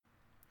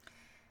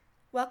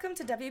Welcome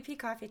to WP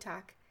Coffee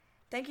Talk.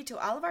 Thank you to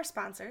all of our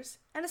sponsors,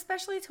 and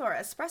especially to our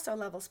espresso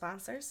level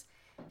sponsors,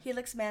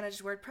 Helix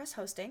Managed WordPress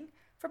Hosting,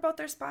 for both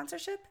their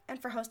sponsorship and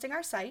for hosting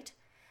our site,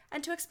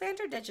 and to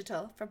Expander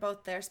Digital for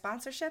both their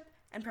sponsorship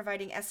and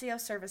providing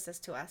SEO services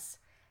to us.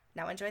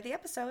 Now enjoy the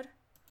episode.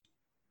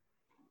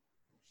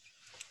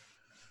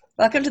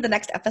 Welcome to the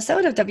next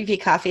episode of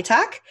WP Coffee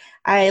Talk.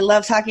 I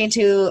love talking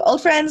to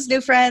old friends,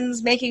 new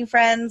friends, making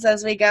friends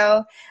as we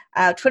go.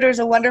 Twitter is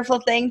a wonderful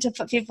thing to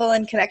put people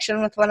in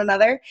connection with one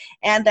another,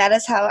 and that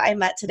is how I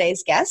met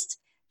today's guest,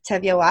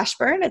 Tevye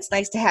Washburn. It's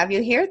nice to have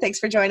you here. Thanks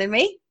for joining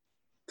me.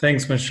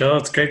 Thanks, Michelle.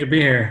 It's great to be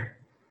here.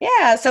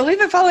 Yeah, so we've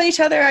been following each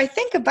other, I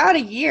think, about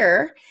a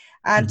year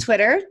on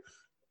Twitter.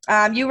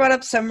 You wrote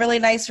up some really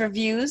nice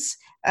reviews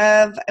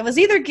of, it was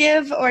either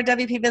Give or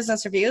WP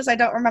Business Reviews. I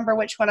don't remember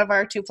which one of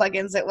our two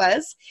plugins it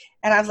was.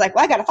 And I was like,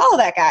 well, I got to follow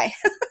that guy.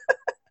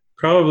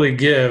 Probably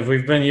Give.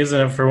 We've been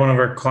using it for one of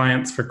our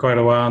clients for quite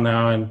a while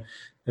now, and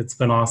it's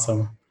been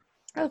awesome.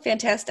 Oh,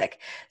 fantastic.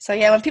 So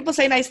yeah, when people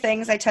say nice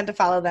things, I tend to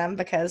follow them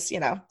because,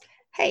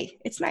 hey,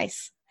 it's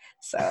nice.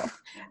 So,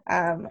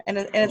 and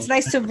it's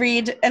nice to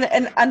read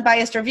and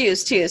unbiased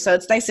reviews too. So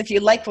it's nice if you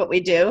like what we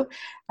do,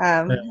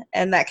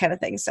 and that kind of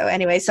thing. So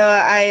anyway, so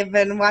I've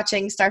been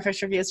watching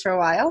Starfish reviews for a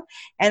while,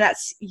 and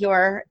that's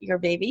your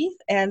baby.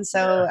 And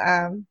so,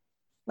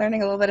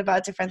 learning a little bit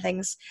about different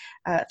things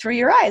through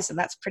your eyes, and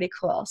that's pretty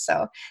cool.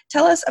 So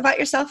tell us about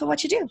yourself and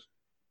what you do.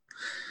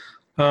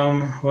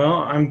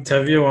 Well, I'm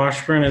Tevye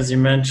Washburn, as you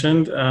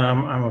mentioned.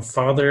 I'm a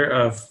father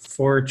of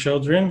 4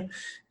 children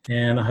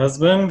and a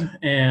husband,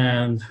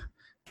 and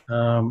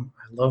I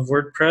love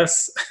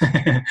WordPress.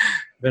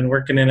 Been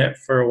working in it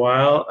for a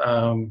while.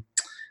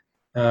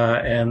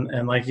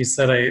 And like you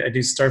said, I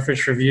do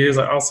Starfish reviews.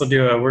 I also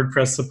do a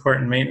WordPress support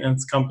and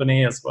maintenance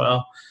company as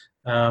well.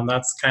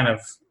 That's kind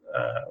of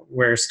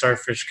where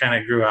Starfish kind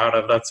of grew out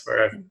of. That's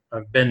where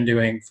I've been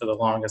doing for the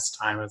longest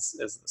time is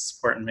the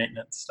support and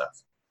maintenance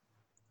stuff.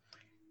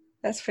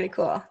 That's pretty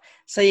cool.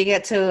 So you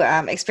get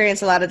to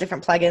experience a lot of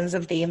different plugins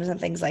and themes and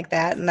things like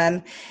that, and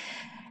then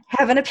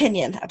have an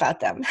opinion about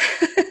them.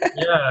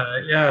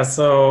 Yeah.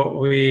 So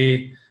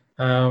we,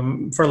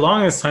 for the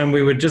longest time,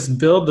 we would just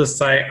build the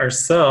site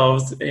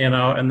ourselves,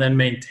 and then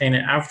maintain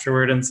it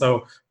afterward. And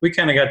so we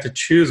kind of got to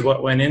choose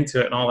what went into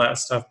it and all that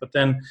stuff. But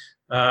then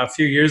a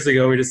few years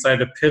ago, we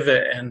decided to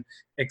pivot and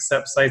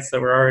accept sites that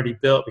were already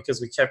built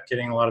because we kept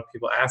getting a lot of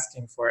people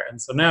asking for it.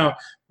 And so now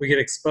we get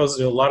exposed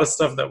to a lot of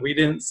stuff that we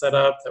didn't set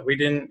up, that we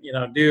didn't,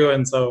 do.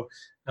 And so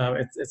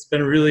it's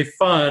been really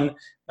fun.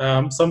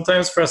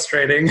 Sometimes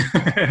frustrating,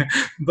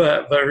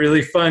 but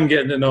really fun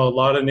getting to know a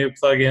lot of new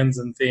plugins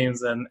and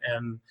themes and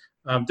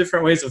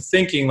different ways of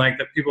thinking, like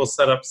that people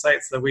set up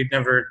sites that we'd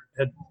never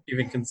had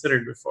even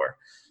considered before,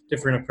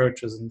 different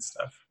approaches and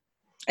stuff.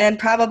 And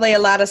probably a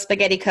lot of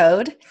spaghetti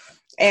code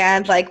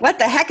and like, what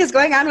the heck is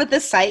going on with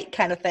this site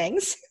kind of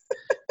things.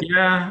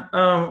 Yeah,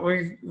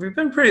 we've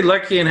been pretty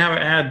lucky and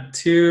haven't had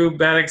too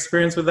bad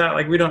experience with that.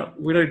 Like we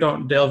really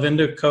don't delve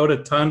into code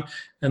a ton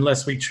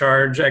unless we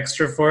charge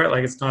extra for it.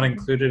 Like it's not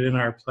included in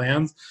our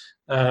plans,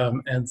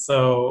 and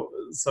so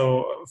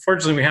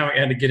fortunately we haven't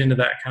had to get into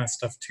that kind of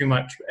stuff too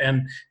much.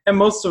 And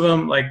most of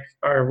them like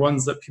are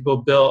ones that people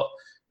built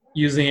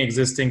using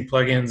existing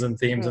plugins and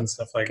themes and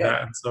stuff like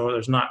that. And so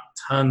there's not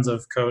tons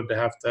of code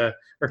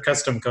or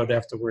custom code to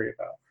have to worry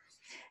about.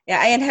 Yeah,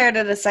 I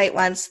inherited a site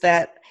once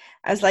that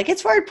I was like,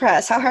 it's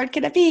WordPress. How hard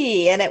can it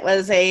be? And it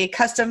was a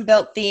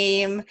custom-built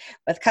theme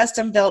with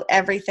custom-built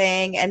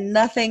everything, and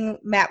nothing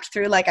mapped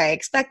through like I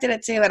expected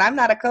it to. And I'm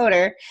not a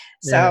coder,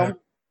 so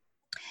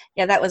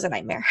yeah, that was a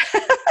nightmare.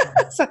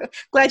 So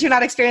glad you're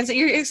not experiencing.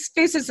 You're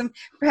experiencing some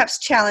perhaps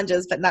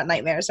challenges, but not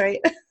nightmares,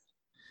 right?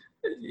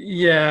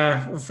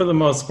 Yeah, for the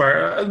most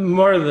part.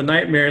 More of the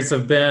nightmares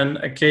have been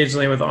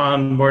occasionally with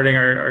onboarding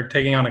or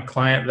taking on a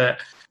client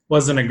that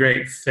wasn't a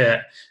great fit.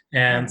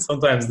 And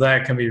sometimes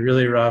that can be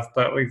really rough,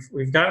 but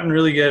we've gotten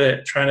really good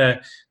at trying to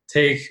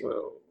take,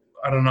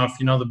 I don't know if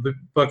you know the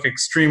book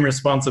Extreme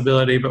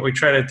Responsibility, but we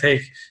try to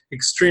take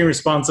extreme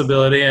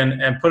responsibility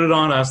and put it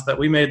on us that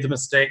we made the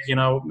mistake,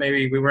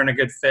 maybe we weren't a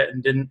good fit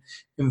and didn't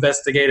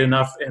investigate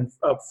enough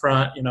up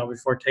front,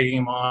 before taking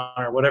them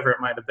on or whatever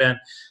it might have been.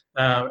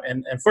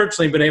 And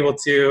fortunately been able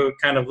to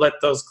kind of let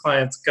those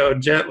clients go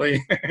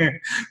gently,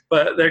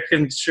 but there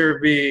can sure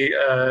be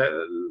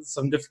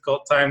some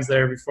difficult times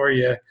there before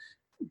you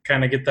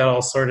kind of get that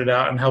all sorted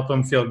out and help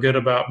them feel good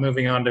about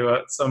moving on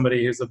to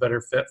somebody who's a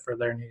better fit for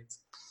their needs.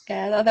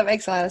 Yeah, no, that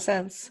makes a lot of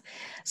sense.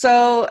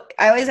 So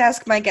I always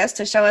ask my guests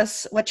to show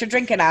us what you're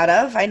drinking out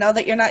of. I know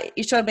that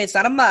you showed me it's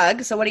not a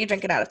mug. So what are you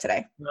drinking out of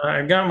today?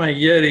 I got my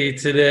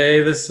Yeti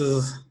today. This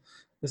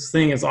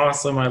thing is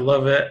awesome. I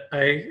love it.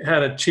 I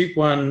had a cheap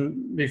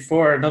one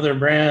before, another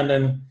brand,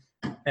 and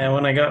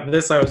when I got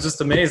this, I was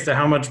just amazed at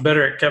how much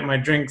better it kept my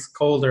drinks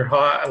cold or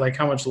hot, like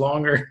how much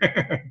longer.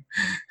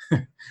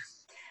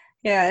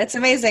 Yeah, it's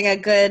amazing. A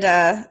good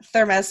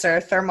thermos or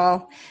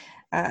thermal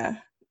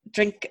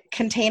drink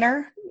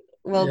container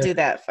will do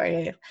that for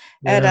you.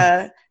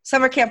 At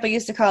summer camp, we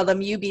used to call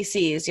them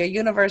UBCs, your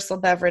universal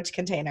beverage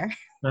container.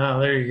 Oh,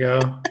 there you go.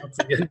 That's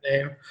a good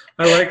name.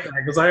 I like that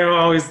because I'm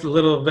always a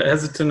little bit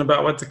hesitant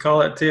about what to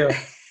call it too.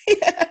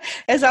 Yeah.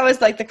 It's always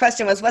like the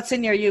question was, what's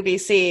in your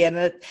UBC? And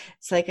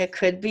it's like, it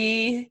could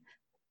be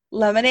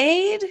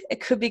lemonade,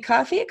 it could be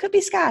coffee, it could be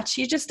scotch.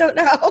 You just don't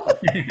know.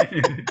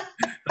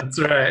 That's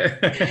right.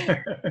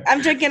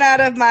 I'm drinking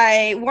out of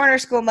my Warner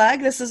School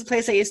mug. This is a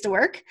place I used to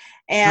work.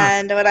 Huh.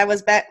 And when I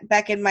was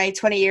back in my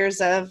 20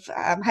 years of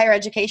higher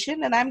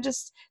education, and I'm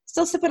just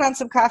still sipping on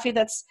some coffee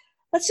that's,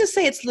 let's just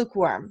say it's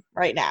lukewarm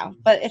right now,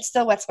 but it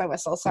still wets my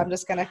whistle. So I'm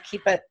just going to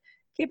keep it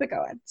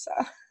going. So,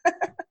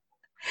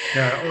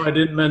 Yeah. Oh, I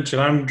didn't mention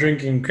I'm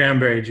drinking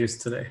cranberry juice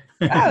today.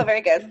 oh,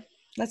 very good.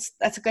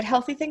 That's a good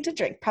healthy thing to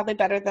drink. Probably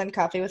better than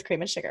coffee with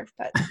cream and sugar,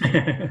 but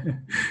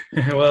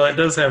Well, it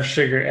does have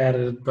sugar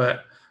added,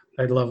 but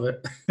I love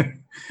it.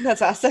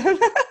 that's awesome.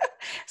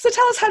 So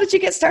tell us, how did you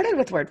get started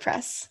with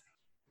WordPress?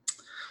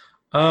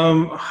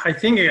 I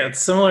think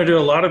it's similar to a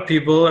lot of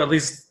people, at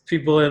least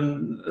people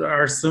in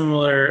our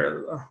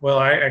similar. Well,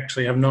 I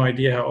actually have no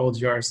idea how old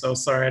you are, so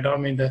sorry. I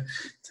don't mean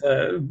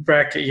to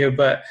bracket you,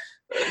 but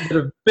that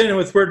have been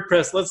with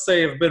WordPress, let's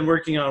say I've been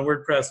working on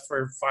WordPress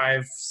for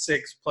 5,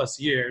 6+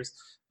 years.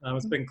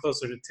 It's been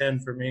closer to 10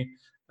 for me.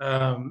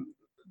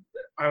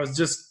 I was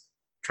just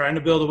trying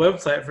to build a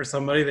website for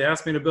somebody. They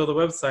asked me to build a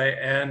website,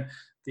 and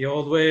the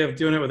old way of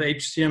doing it with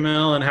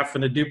HTML and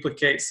having to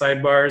duplicate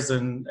sidebars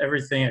and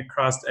everything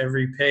across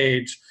every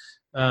page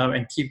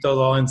and keep those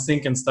all in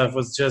sync and stuff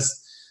was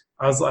just,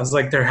 I was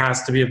like, there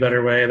has to be a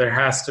better way. There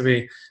has to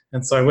be.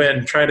 And so I went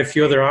and tried a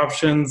few other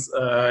options,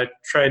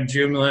 tried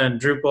Joomla and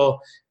Drupal,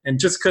 and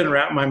just couldn't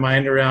wrap my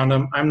mind around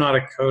them. I'm not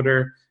a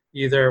coder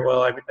either.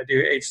 Well, I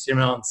do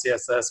HTML and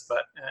CSS,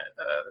 but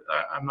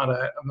I'm not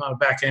a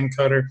back-end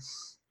coder.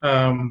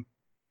 And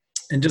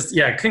just,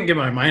 yeah, I couldn't get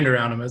my mind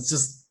around them. It's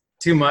just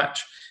too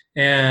much.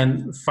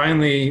 And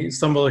finally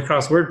stumbled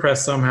across WordPress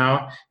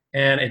somehow,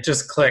 and it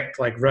just clicked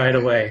like right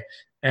away.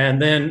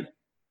 And then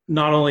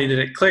not only did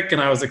it click and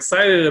I was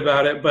excited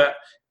about it, but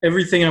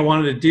everything I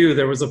wanted to do,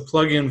 there was a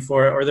plugin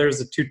for it, or there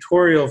was a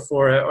tutorial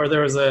for it, or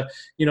there was a,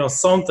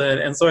 something.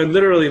 And so I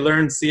literally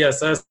learned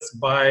CSS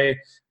by,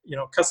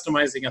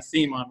 customizing a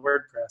theme on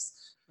WordPress.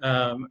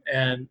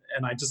 And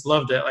I just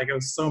loved it. Like, it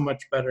was so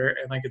much better,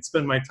 and I could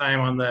spend my time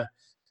on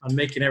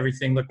making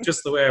everything look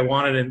just the way I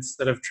wanted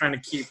instead of trying to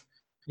keep,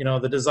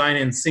 the design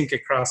in sync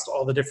across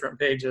all the different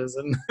pages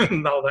and,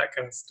 and all that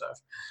kind of stuff.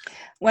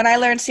 When I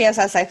learned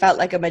CSS, I felt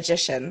like a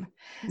magician.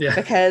 Yeah.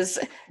 Because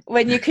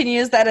when you can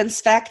use that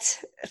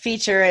inspect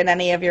feature in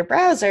any of your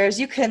browsers,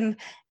 you can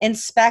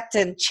inspect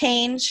and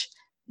change,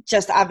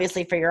 just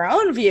obviously for your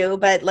own view,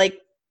 but like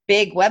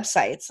big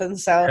websites. And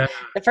so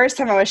the first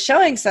time I was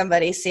showing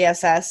somebody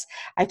CSS,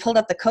 I pulled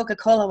up the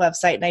Coca-Cola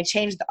website and I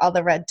changed all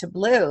the red to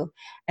blue.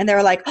 And they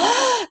were like,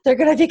 oh, they're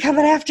going to be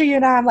coming after you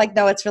now. I'm like,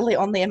 no, it's really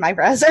only in my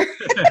browser.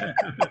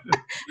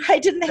 I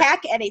didn't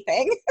hack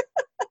anything.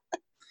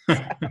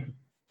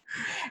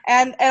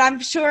 And I'm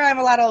sure I'm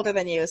a lot older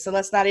than you, so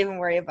let's not even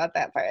worry about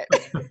that part.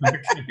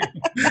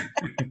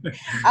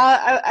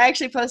 I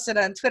actually posted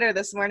on Twitter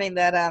this morning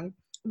that I'll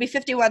be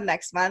 51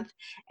 next month,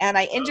 and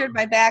I injured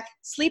my back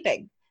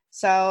sleeping.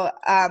 So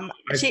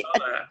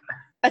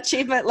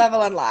achievement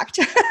level unlocked.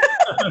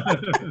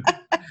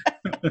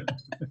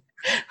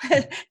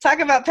 Talk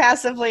about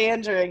passively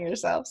injuring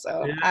yourself.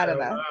 So yeah, I don't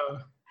know. Wow.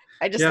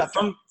 I just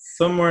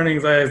some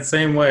mornings I the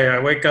same way. I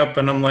wake up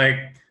and I'm like,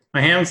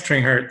 my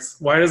hamstring hurts.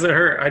 Why does it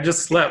hurt? I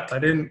just slept. I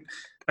didn't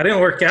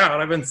work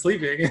out. I've been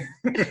sleeping.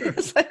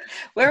 Like,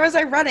 where was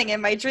I running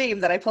in my dream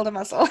that I pulled a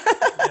muscle?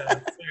 Yeah,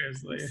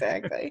 seriously.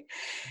 Exactly.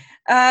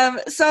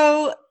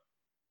 So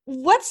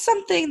what's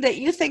something that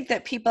you think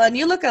that people, and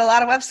you look at a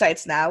lot of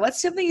websites now,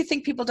 what's something you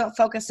think people don't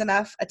focus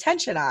enough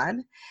attention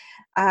on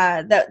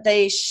that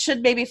they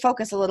should maybe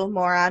focus a little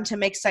more on to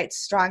make sites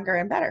stronger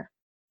and better?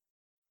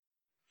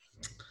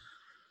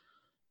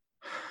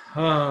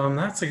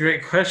 That's a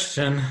great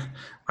question.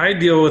 I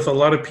deal with a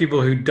lot of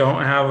people who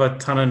don't have a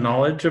ton of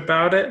knowledge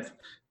about it,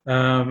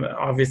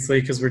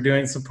 obviously, because we're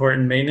doing support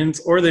and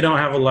maintenance, or they don't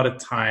have a lot of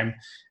time.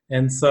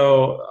 And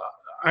so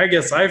I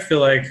guess I feel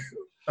like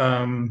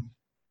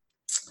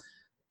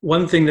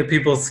one thing that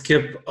people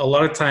skip a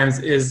lot of times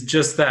is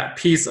just that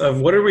piece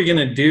of what are we going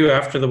to do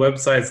after the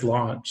website's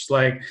launched?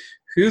 Like,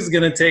 who's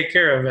going to take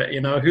care of it?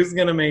 Who's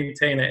going to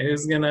maintain it?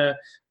 Who's going to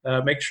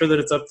make sure that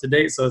it's up to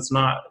date so it's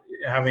not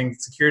having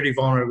security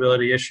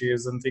vulnerability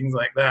issues and things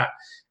like that.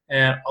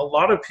 And a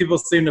lot of people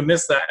seem to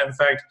miss that. In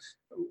fact,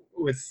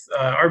 with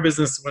our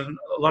business, when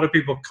a lot of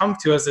people come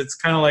to us, it's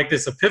kind of like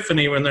this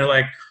epiphany when they're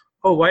like,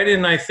 oh, why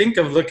didn't I think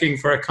of looking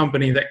for a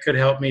company that could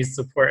help me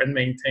support and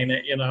maintain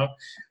it, And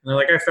they're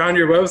like, I found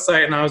your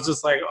website, and I was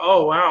just like,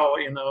 oh, wow,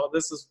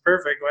 this is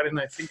perfect. Why didn't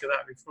I think of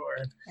that before?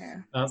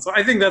 Yeah. So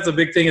I think that's a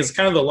big thing, is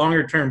kind of the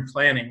longer-term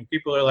planning.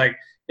 People are like,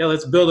 yeah,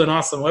 let's build an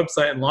awesome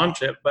website and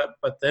launch it, but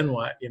then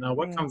what?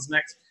 What comes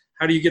next?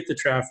 How do you get the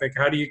traffic?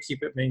 How do you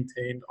keep it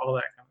maintained? All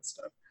that kind of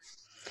stuff.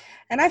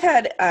 And I've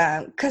had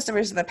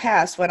customers in the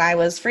past when I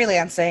was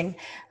freelancing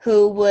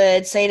who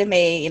would say to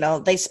me,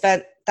 they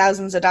spent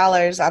thousands of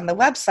dollars on the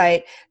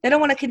website, they don't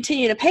want to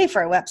continue to pay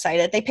for a website.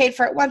 If they paid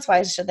for it once,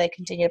 why should they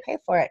continue to pay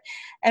for it?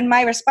 And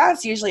my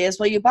response usually is,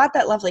 well, you bought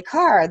that lovely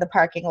car in the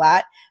parking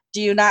lot.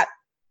 Do you not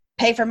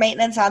pay for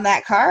maintenance on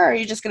that car, or are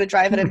you just going to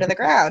drive it into the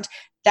ground?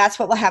 That's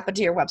what will happen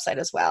to your website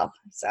as well.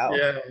 So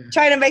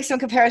trying to make some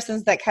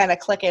comparisons that kind of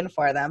click in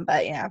for them.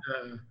 But yeah,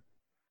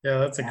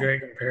 that's a great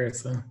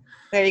comparison.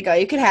 There you go.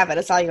 You can have it.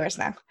 It's all yours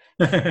now.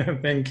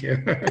 Thank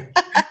you.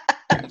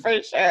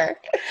 For sure.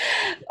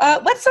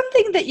 What's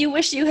something that you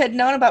wish you had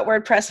known about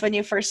WordPress when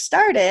you first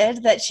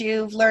started that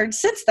you've learned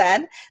since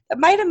then that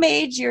might have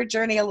made your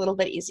journey a little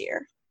bit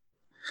easier?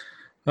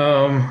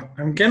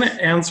 I'm going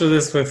to answer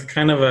this with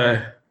kind of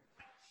a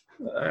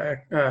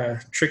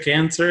trick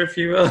answer, if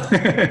you will.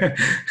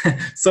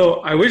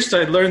 So I wished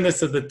I'd learned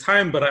this at the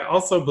time, but I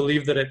also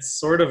believe that it's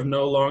sort of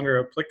no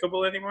longer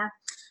applicable anymore.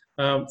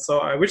 So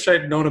I wish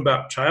I'd known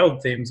about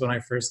child themes when I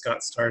first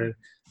got started.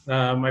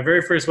 My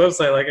very first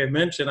website, like I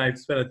mentioned, I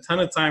spent a ton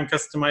of time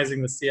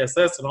customizing the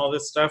CSS and all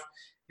this stuff.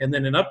 And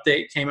then an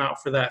update came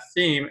out for that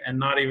theme, and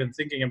not even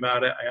thinking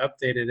about it, I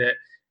updated it,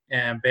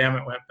 and bam,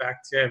 it went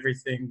back to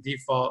everything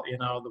default,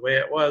 the way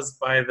it was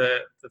by the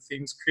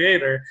theme's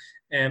creator.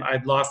 And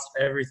I'd lost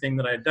everything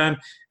that I'd done.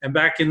 And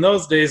back in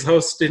those days,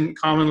 hosts didn't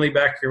commonly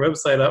back your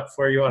website up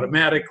for you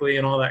automatically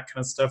and all that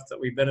kind of stuff that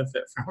we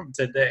benefit from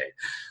today.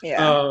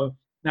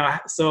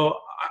 So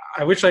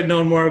I wish I'd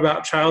known more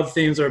about child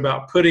themes, or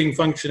about putting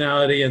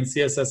functionality and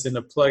CSS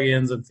into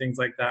plugins and things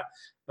like that.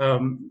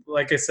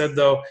 Like I said,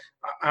 though,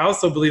 I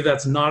also believe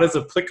that's not as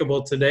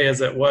applicable today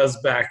as it was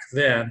back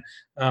then.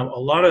 A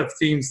lot of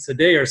themes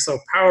today are so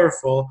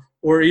powerful,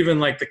 or even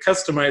like the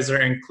customizer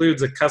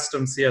includes a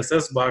custom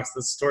CSS box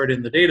that's stored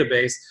in the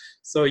database.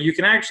 So you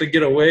can actually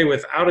get away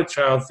without a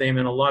child theme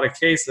in a lot of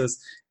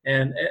cases.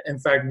 And in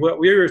fact, what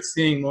we're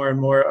seeing more and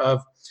more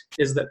of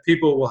is that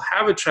people will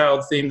have a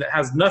child theme that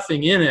has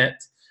nothing in it,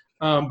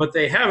 but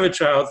they have a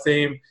child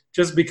theme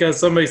just because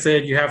somebody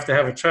said you have to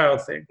have a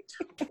child theme.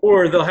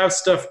 Or they'll have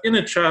stuff in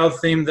a child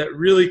theme that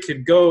really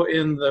could go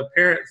in the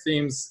parent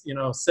theme's,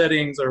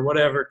 settings or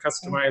whatever,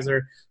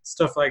 customizer,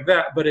 stuff like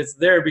that. But it's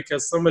there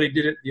because somebody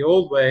did it the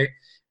old way.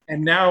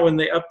 And now when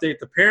they update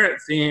the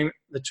parent theme,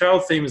 the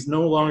child theme is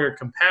no longer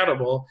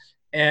compatible,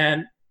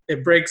 and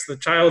it breaks the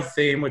child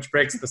theme, which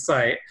breaks the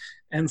site.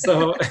 And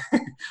so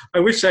I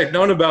wish I'd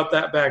known about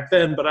that back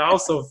then, but I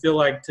also feel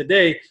like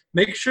today,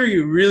 make sure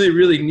you really,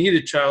 really need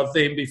a child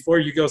theme before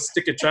you go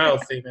stick a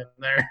child theme in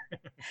there.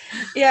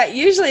 Yeah,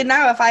 usually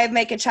now if I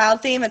make a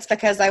child theme, it's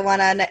because I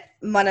want to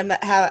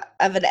have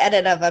an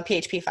edit of a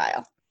PHP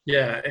file.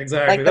 Yeah,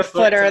 exactly. Like the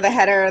footer, the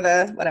header,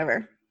 the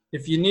whatever.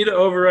 If you need to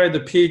override the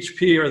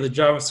PHP or the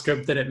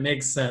JavaScript, then it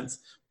makes sense.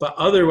 But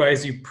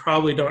otherwise, you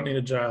probably don't need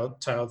a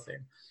child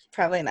theme.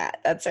 Probably not.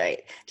 That's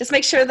right. Just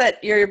make sure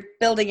that you're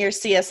building your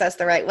CSS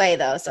the right way,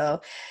 though. So,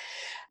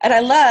 and I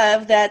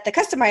love that the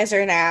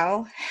customizer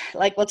now,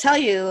 will tell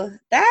you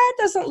that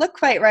doesn't look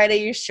quite right. Are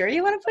you sure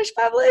you want to push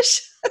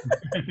publish?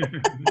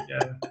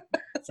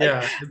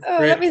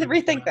 Let me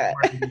rethink that.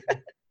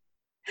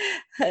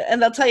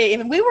 And they'll tell you,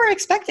 even we were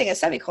expecting a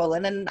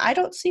semicolon, and I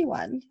don't see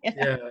one.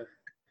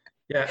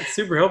 Yeah, it's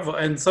super helpful.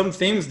 And some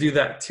themes do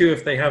that too.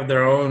 If they have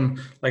their own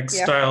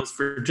styles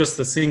for just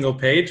a single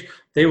page,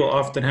 they will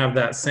often have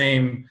that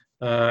same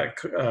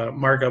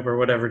markup or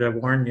whatever to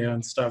warn you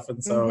and stuff.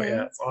 And so,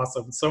 it's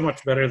awesome. It's so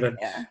much better than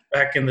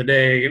back in the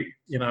day,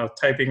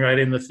 typing right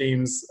in the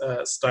themes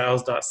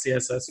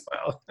styles.css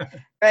file.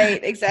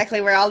 Right, exactly.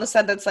 Where all of a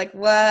sudden it's like,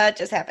 what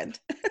just happened?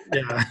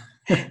 Yeah.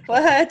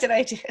 What did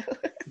I do?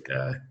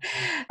 Yeah.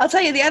 I'll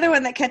tell you, the other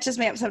one that catches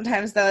me up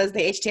sometimes, though, is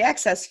the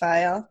htaccess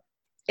file.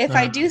 If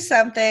I do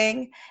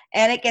something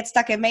and it gets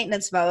stuck in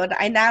maintenance mode,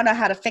 I now know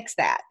how to fix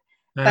that.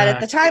 But at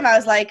the time, I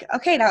was like,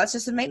 okay, now it's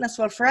just in maintenance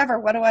mode forever.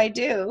 What do I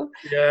do?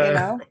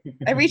 Yeah.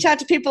 I reach out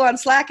to people on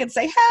Slack and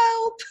say,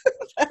 help.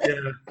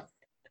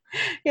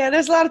 Yeah,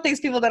 there's a lot of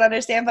things people don't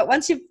understand, but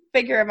once you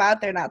figure them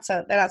out, they're not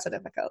so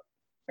difficult.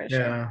 For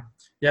sure.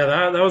 Yeah,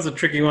 that was a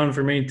tricky one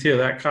for me too.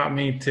 That caught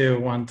me too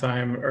one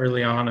time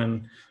early on,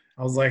 and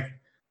I was like,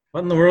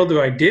 what in the world do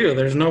I do?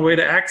 There's no way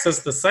to access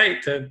the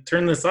site to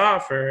turn this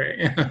off.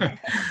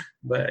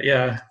 But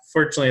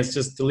fortunately, it's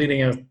just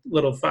deleting a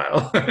little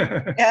file.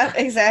 Yeah,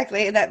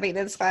 exactly. That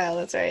maintenance file.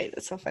 That's right.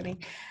 That's so funny.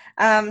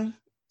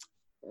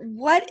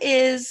 What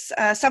is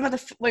some of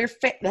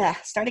the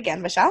start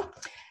again, Michelle.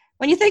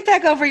 When you think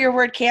back over your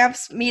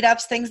WordCamps,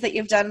 meetups, things that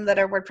you've done that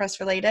are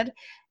WordPress related,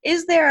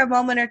 is there a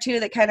moment or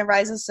two that kind of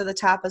rises to the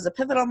top as a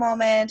pivotal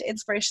moment,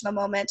 inspirational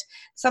moment,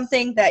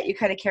 something that you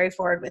kind of carry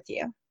forward with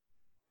you?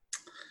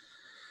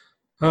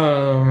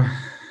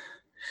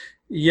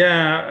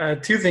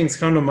 Two things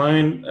come to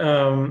mind.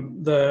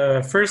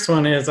 The first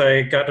one is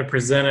I got to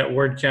present at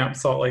WordCamp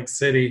Salt Lake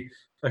City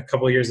a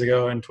couple of years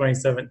ago in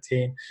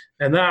 2017,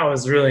 and that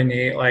was really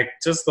neat.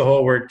 Just the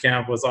whole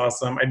WordCamp was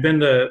awesome. I'd been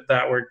to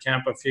that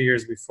WordCamp a few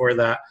years before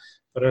that,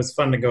 but it was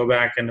fun to go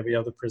back and to be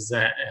able to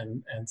present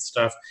and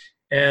stuff.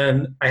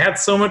 And I had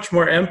so much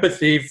more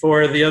empathy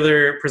for the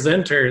other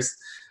presenters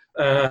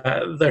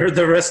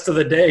the rest of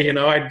the day.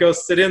 I'd go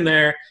sit in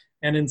there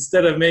And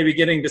instead of maybe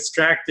getting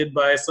distracted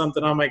by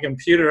something on my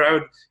computer, I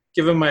would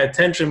give them my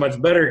attention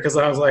much better, because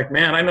I was like,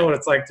 man, I know what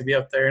it's like to be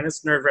up there, and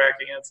it's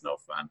nerve-wracking and it's no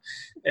fun.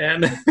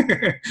 And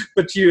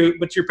but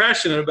you're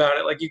passionate about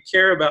it, like you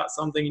care about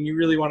something and you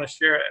really want to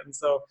share it. And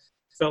so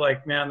I felt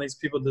like, man, these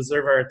people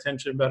deserve our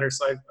attention better.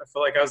 So I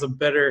felt like I was a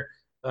better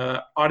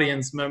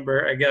audience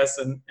member, I guess,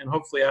 and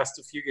hopefully asked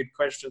a few good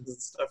questions and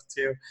stuff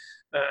too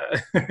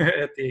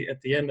at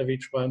the end of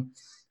each one.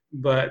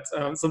 But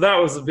so that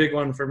was a big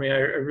one for me. I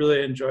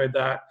really enjoyed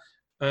that.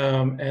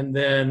 And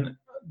then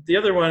the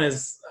other one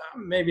is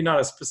maybe not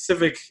a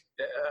specific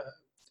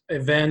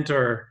event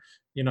or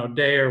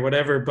day or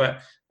whatever,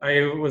 but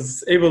I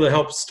was able to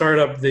help start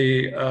up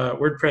the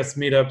WordPress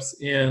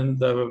meetups in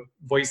the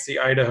Boise,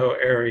 Idaho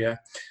area.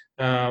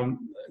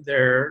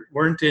 There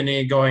weren't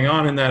any going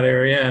on in that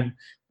area, and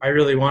I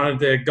really wanted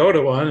to go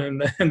to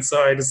one, and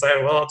so I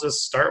decided, well, I'll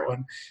just start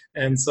one.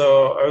 And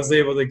so I was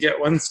able to get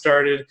one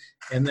started,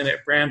 and then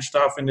it branched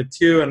off into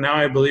 2, and now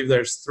I believe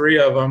there's 3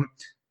 of them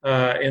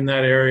in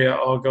that area,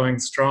 all going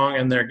strong,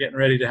 and they're getting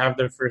ready to have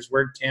their first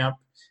WordCamp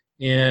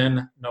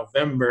in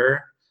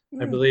November.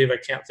 I believe. I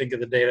can't think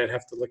of the date. I'd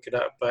have to look it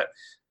up. But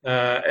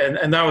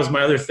and that was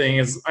my other thing,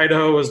 is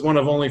Idaho was one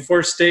of only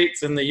 4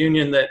 states in the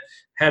union that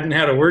hadn't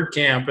had a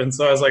WordCamp. And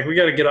so I was like, we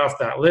got to get off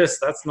that list.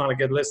 That's not a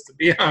good list to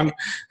be on.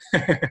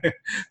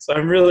 So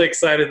I'm really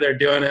excited they're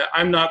doing it.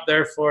 I'm not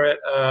there for it.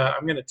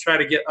 I'm going to try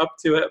to get up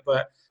to it,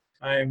 but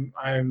I'm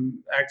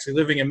actually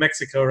living in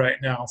Mexico right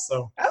now.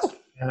 So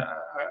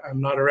I'm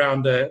not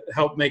around to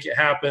help make it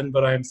happen,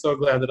 but I'm so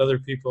glad that other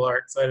people are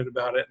excited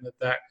about it, and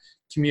that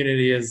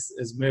community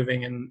is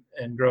moving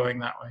and growing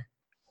that way.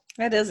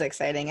 It is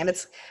exciting, and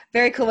it's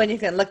very cool when you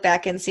can look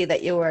back and see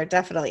that you were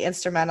definitely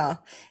instrumental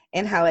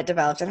in how it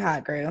developed and how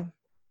it grew.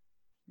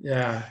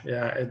 Yeah,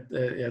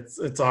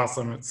 it's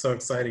awesome. It's so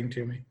exciting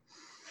to me.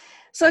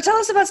 So tell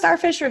us about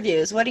Starfish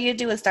Reviews. What do you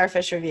do with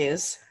Starfish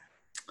Reviews?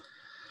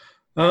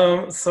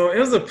 So it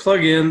was a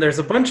plugin. There's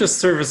a bunch of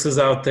services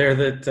out there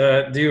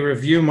that do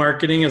review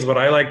marketing, is what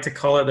I like to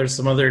call it. There's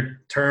some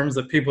other terms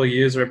that people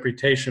use,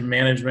 reputation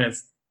management.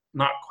 It's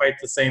not quite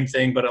the same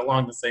thing, but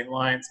along the same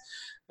lines.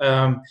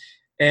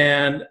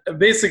 And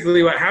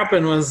basically what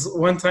happened was,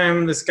 one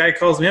time this guy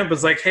calls me up and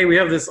is like, hey, we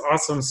have this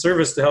awesome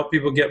service to help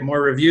people get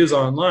more reviews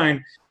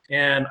online,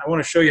 and I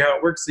want to show you how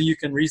it works so you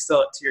can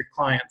resell it to your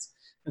clients.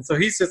 And so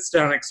he sits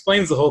down and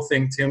explains the whole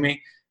thing to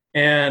me,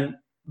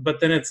 but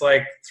then it's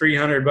like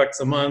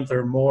 $300 a month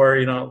or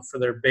more, for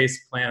their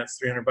base plan, it's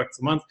 $300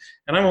 a month.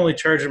 And I'm only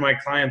charging my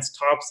clients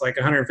tops like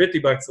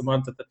 $150 a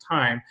month at the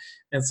time.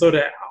 And so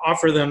to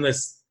offer them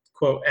this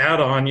quote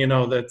add-on,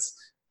 that's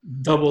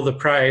double the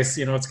price,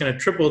 it's going to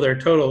triple their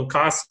total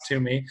cost to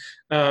me,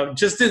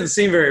 just didn't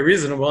seem very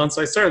reasonable. And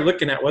so I started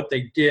looking at what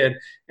they did,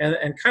 and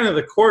kind of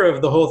the core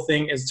of the whole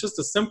thing is just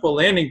a simple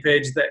landing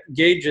page that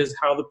gauges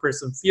how the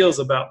person feels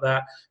about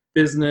that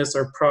business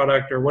or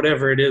product or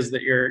whatever it is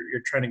that you're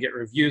trying to get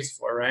reviews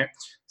for, right?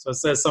 So it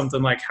says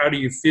something like, how do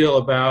you feel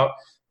about,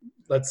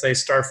 let's say,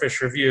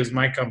 Starfish Reviews,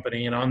 my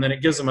company, and then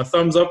it gives them a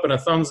thumbs up and a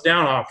thumbs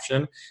down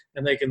option,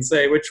 and they can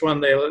say which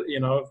one they,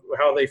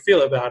 how they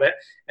feel about it.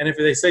 And if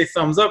they say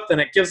thumbs up, then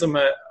it gives them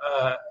a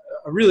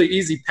really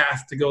easy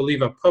path to go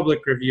leave a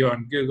public review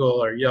on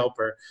Google or Yelp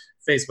or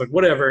Facebook,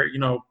 whatever,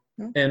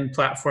 end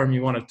platform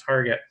you want to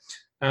target.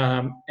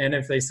 And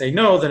if they say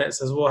no, then it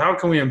says, well, how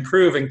can we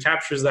improve, and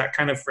captures that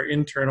kind of for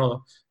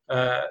internal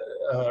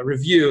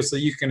review, so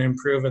you can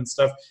improve and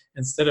stuff,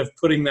 instead of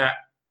putting that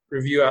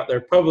review out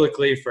there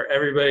publicly for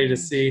everybody to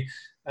see.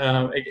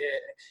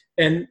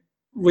 And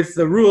with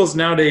the rules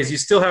nowadays, you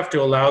still have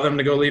to allow them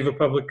to go leave a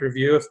public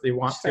review if they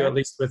want to, at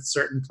least with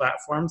certain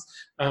platforms.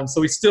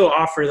 So we still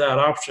offer that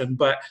option,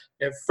 but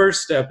the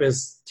first step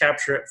is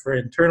capture it for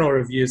internal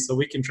reviews, so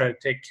we can try to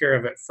take care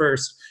of it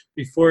first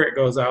before it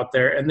goes out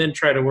there, and then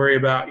try to worry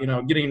about,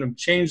 getting them to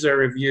change their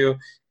review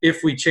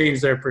if we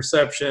change their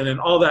perception and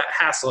all that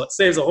hassle. It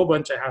saves a whole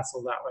bunch of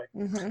hassle that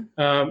way.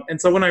 Mm-hmm.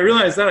 And so when I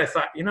realized that, I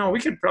thought, we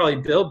could probably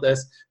build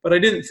this, but I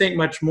didn't think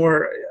much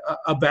more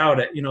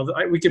about it.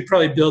 We could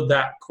probably build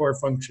that core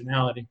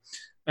functionality.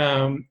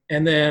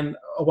 And then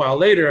a while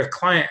later, a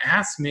client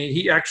asked me,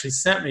 he actually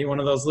sent me one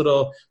of those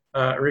little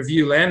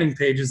review landing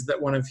pages that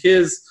one of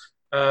his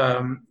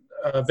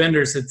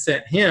vendors had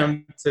sent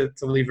him to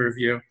leave a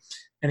review.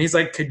 And he's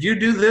like, could you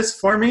do this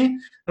for me?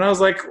 And I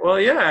was like, well,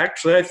 yeah,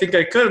 actually, I think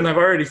I could. And I've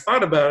already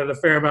thought about it a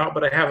fair amount,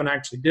 but I haven't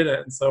actually did it.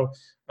 And so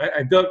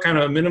I built kind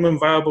of a minimum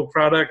viable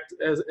product.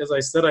 As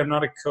I said, I'm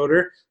not a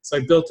coder. So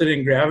I built it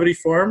in Gravity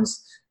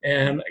Forms,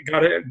 and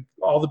got it,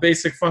 all the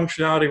basic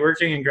functionality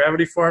working in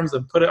Gravity Forms,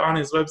 and put it on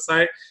his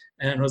website,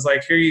 and was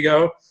like, here you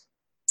go.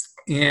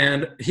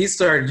 And he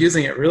started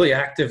using it really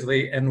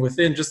actively. And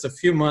within just a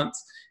few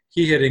months,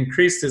 he had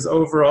increased his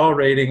overall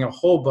rating a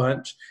whole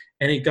bunch.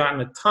 And he'd gotten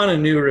a ton of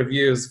new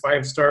reviews,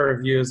 5-star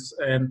reviews,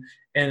 and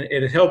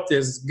it helped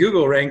his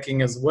Google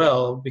ranking as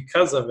well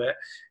because of it.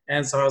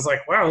 And so I was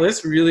like, wow,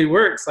 this really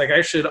works. Like,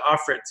 I should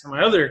offer it to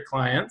my other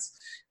clients.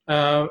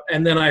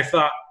 And then I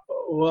thought,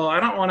 well, I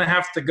don't want to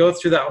have to go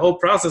through that whole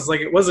process.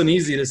 Like, it wasn't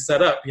easy to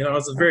set up, you know,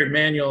 it's a very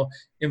manual,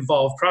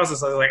 involved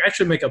process. I was like, I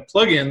should make a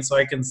plugin so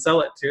I can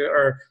sell it to,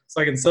 or so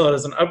I can sell it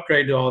as an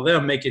upgrade to all of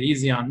them, make it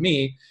easy on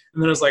me.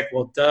 And then I was like,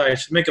 well, duh, I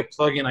should make a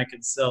plugin I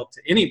can sell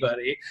to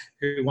anybody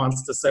who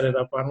wants to set it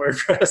up on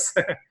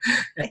WordPress.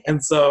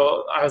 And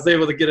so I was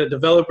able to get a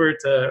developer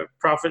to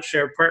profit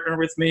share partner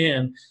with me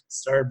and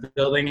start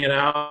building it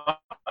out.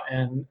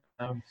 And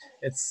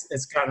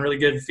it's gotten really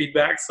good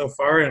feedback so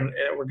far, and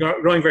we're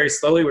growing very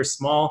slowly. We're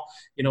small,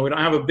 you know, we don't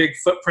have a big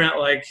footprint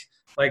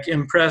like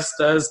Impress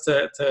does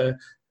to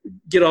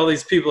get all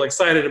these people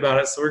excited about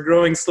it. So we're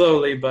growing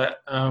slowly, but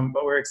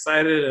we're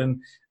excited,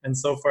 and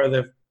so far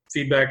the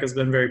feedback has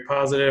been very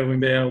positive. We've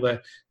been able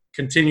to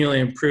continually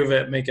improve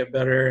it, make it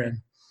better,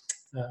 and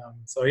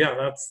so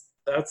yeah,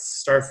 that's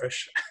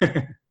Starfish.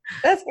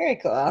 That's very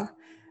cool.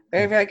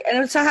 Very, very good.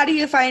 And so how do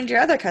you find your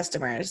other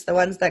customers, the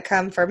ones that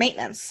come for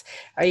maintenance?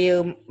 Are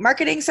you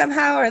marketing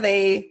somehow? Are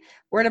they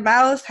word of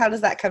mouth? How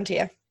does that come to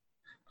you?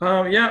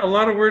 Yeah, a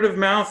lot of word of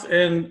mouth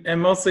and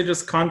mostly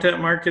just content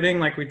marketing.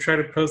 Like, we try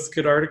to post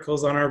good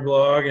articles on our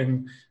blog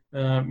and,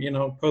 you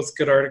know, post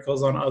good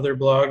articles on other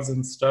blogs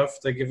and stuff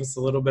to give us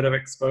a little bit of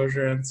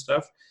exposure and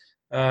stuff.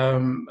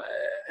 And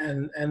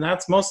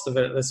that's most of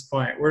it at this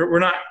point. We're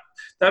not,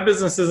 that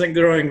business isn't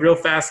growing real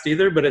fast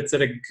either, but it's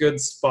at a good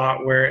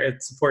spot where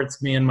it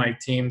supports me and my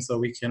team, so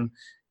we can,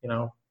 you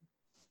know,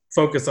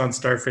 focus on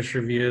Starfish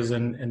reviews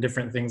and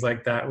different things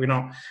like that. We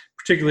don't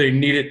particularly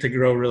need it to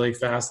grow really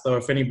fast, though.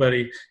 If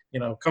anybody, you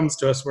know, comes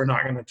to us, we're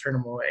not going to turn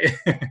them away.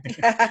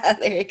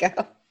 There you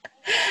go.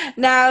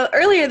 Now,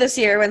 earlier this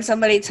year, when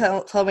somebody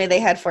told me they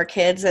had 4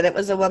 kids and it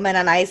was a woman,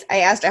 and I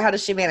asked her, how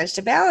does she manage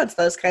to balance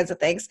those kinds of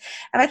things?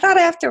 And I thought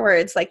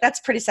afterwards, like, that's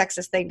a pretty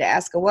sexist thing to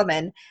ask a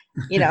woman,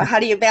 you know,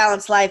 how do you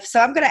balance life? So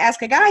I'm going to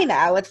ask a guy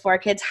now with 4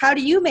 kids, how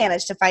do you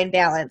manage to find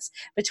balance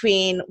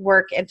between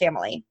work and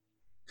family?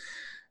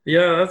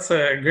 Yeah, that's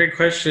a great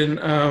question.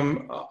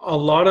 A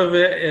lot of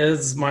it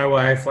is my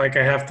wife. Like,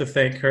 I have to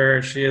thank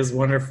her. She is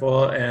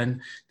wonderful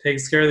and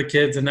takes care of the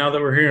kids. And now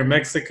that we're here in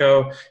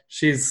Mexico,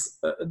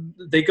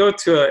 they go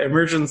to an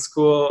immersion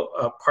school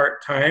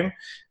part-time,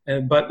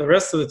 but the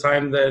rest of the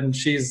time then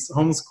she's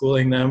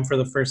homeschooling them for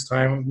the first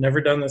time. I've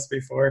never done this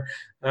before.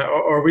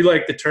 Or we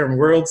like the term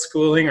world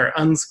schooling or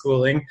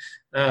unschooling.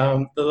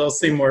 Those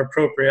seem more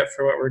appropriate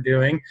for what we're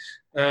doing.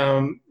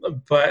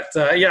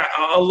 Yeah,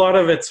 a lot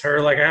of it's her.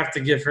 Like, I have to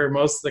give her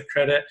most of the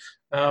credit.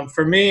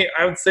 For me,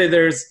 I would say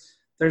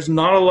there's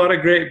not a lot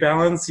of great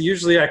balance.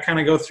 Usually I kind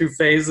of go through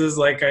phases.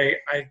 Like, I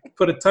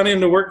put a ton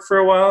into work for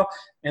a while,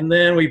 and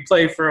then we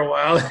play for a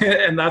while.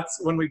 And that's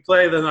when we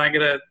play, then I get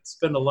to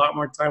spend a lot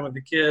more time with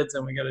the kids,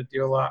 and we got to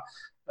do a lot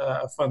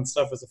of fun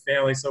stuff as a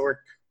family. So we're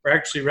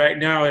actually right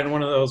now in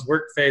one of those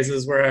work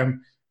phases where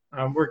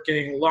I'm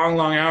working long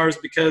hours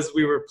because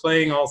we were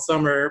playing all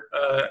summer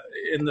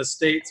in the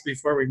States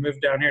before we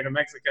moved down here to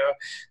Mexico.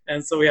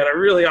 And so we had a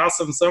really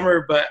awesome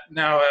summer, but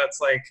now it's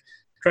like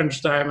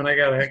crunch time and I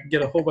got to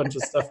get a whole bunch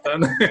of stuff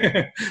done.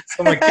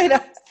 So my kids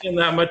aren't seeing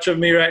that much of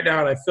me right now,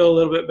 and I feel a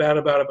little bit bad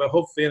about it, but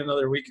hopefully in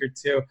another week or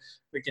two,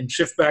 we can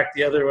shift back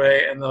the other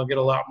way and they'll get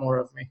a lot more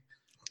of me.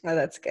 Oh,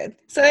 that's good.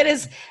 So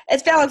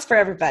it's balance for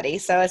everybody.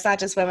 So it's not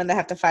just women that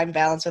have to find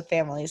balance with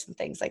families and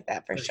things like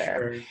that, for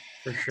sure.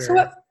 For sure.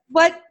 So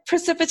what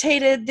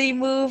precipitated the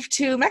move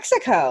to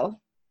Mexico?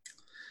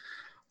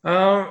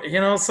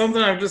 You know,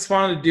 something I've just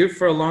wanted to do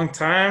for a long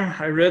time.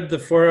 I read The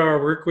 4-Hour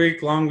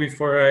Workweek long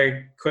before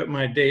I quit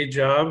my day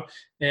job,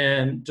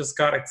 and just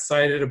got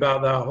excited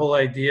about the whole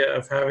idea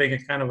of having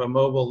a kind of a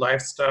mobile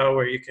lifestyle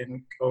where you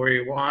can go where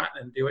you want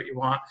and do what you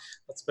want.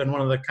 That's been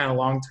one of the kind of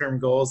long-term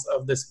goals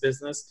of this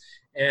business.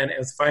 And it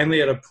was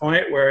finally at a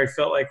point where I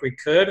felt like we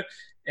could.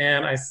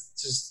 And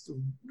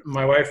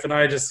my wife and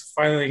I just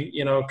finally,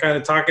 you know, kind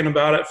of talking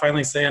about it,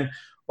 finally saying,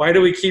 why do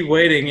we keep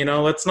waiting? You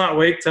know, let's not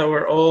wait till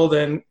we're old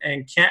and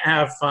can't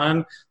have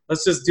fun.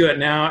 Let's just do it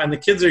now. And the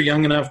kids are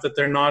young enough that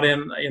they're not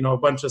in, you know, a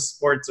bunch of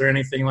sports or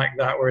anything like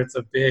that where it's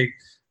a big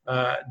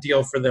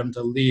deal for them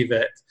to leave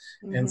it.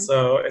 Mm-hmm. And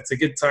so it's a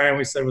good time.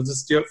 We said, we'll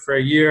just do it for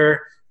a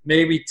year,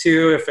 maybe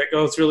 2 if it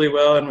goes really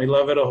well and we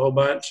love it a whole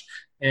bunch.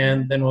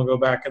 And then we'll go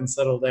back and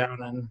settle down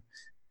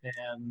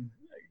and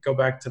go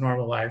back to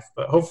normal life.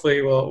 But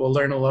hopefully we'll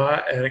learn a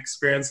lot and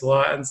experience a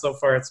lot. And so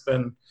far it's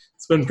been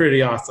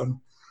pretty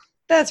awesome.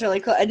 That's really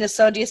cool. And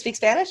so do you speak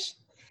Spanish?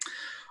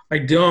 I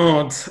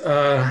don't.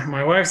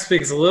 My wife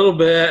speaks a little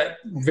bit,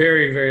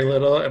 very, very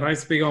little, and I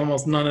speak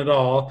almost none at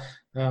all.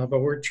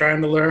 But we're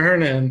trying to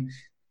learn and,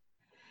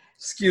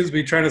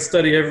 trying to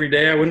study every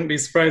day. I wouldn't be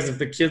surprised if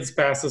the kids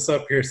pass us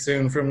up here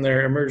soon from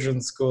their immersion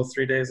school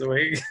 3 days a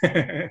week.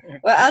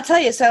 Well, I'll tell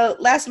you. So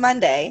last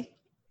Monday,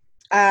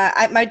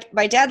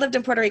 my dad lived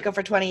in Puerto Rico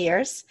for 20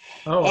 years.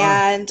 Oh, wow.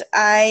 And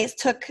I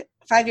took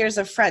 5 years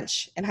of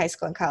French in high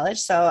school and college,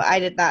 so I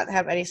did not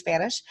have any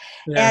Spanish.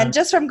 Yeah. And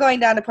just from going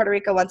down to Puerto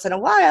Rico once in a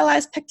while, I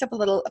picked up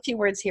a few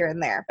words here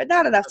and there, but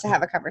not enough to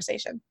have a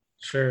conversation.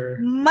 Sure.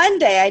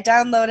 Monday, I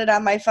downloaded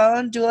on my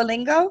phone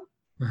Duolingo.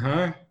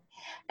 Uh-huh.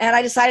 And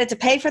I decided to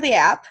pay for the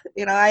app.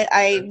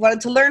 I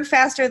wanted to learn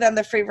faster than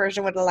the free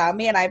version would allow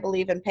me, and I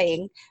believe in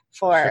paying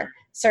for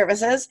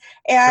services.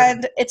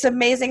 And it's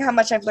amazing how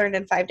much I've learned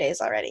in 5 days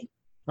already.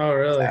 Oh,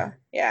 really? So,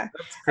 yeah.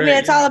 That's great. I mean,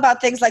 it's all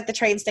about things like the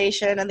train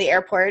station and the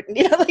airport, and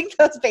like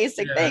those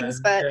basic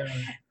things. But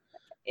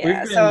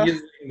we've been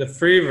using the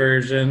free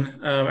version.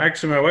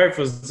 Actually, my wife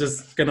was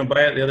just going to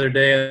buy it the other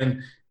day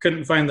and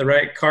couldn't find the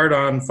right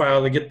card-on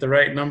file to get the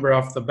right number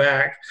off the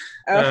back.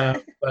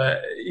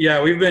 But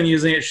yeah, we've been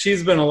using it.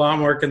 She's been a lot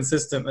more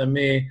consistent than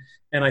me,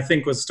 and I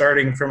think was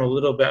starting from a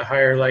little bit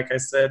higher, like I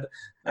said,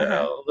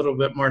 a little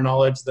bit more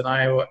knowledge than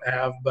I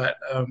have. But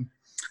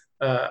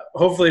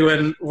hopefully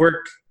when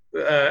work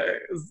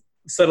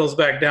settles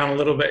back down a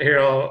little bit here,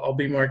 I'll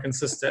be more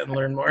consistent and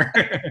learn more.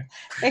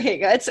 There you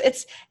go. It's a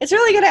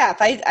really good app.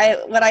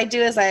 What I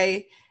do is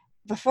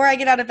before I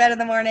get out of bed in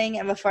the morning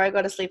and before I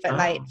go to sleep at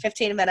night,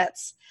 15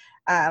 minutes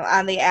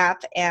on the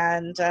app,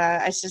 and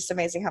it's just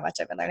amazing how much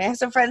I've been learning. I have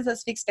some friends that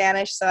speak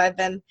Spanish, so I've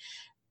been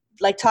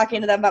like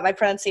talking to them about my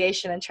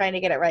pronunciation and trying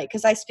to get it right,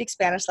 because I speak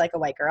Spanish like a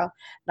white girl,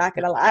 not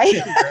gonna lie.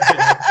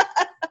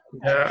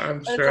 Yeah,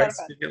 I'm sure I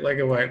speak it like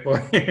a white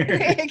boy.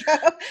 There you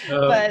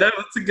go.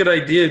 That's a good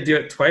idea to do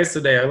it twice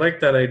a day. I like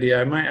that idea.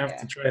 I might have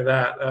to try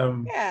that.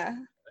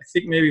 I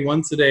think maybe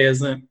once a day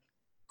isn't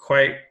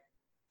quite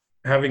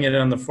having it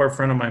on the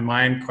forefront of my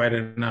mind quite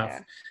enough.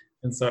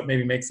 And so it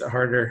maybe makes it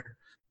harder.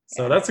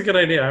 So that's a good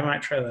idea. I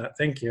might try that.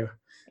 Thank you.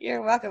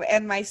 You're welcome.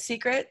 And my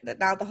secret that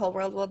now the whole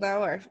world will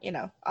know, or,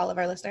 all of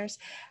our listeners,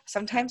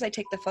 sometimes I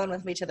take the phone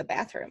with me to the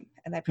bathroom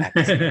and I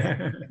practice.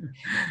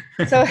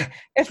 So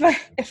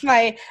if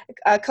my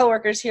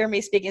coworkers hear me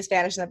speaking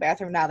Spanish in the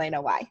bathroom, now they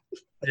know why.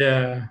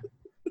 Yeah.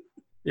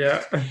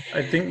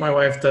 I think my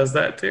wife does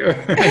that too.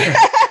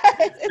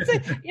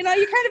 You're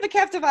kind of a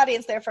captive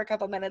audience there for a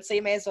couple minutes, so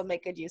you may as well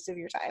make good use of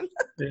your time.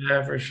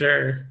 Yeah, for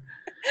sure.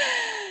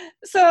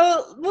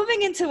 So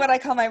moving into what I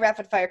call my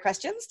rapid fire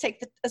questions,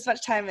 take as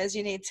much time as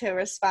you need to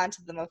respond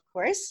to them, of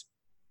course.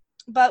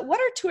 But what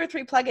are 2 or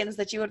 3 plugins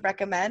that you would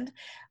recommend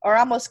or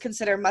almost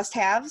consider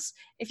must-haves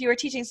if you were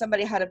teaching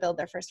somebody how to build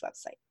their first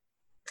website?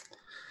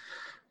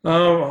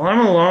 Well,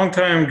 I'm a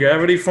long-time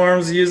Gravity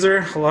Forms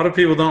user. A lot of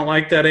people don't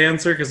like that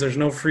answer because there's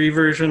no free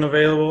version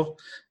available.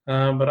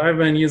 But I've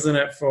been using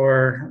it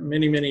for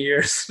many, many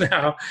years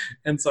now,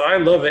 and so I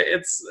love it.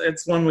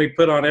 It's one we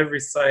put on every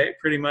site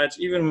pretty much.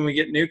 Even when we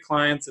get new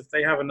clients, if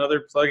they have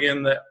another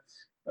plugin that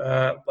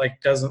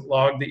doesn't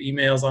log the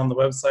emails on the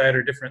website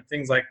or different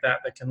things like that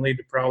can lead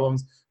to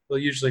problems, we'll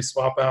usually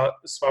swap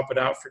it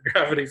out for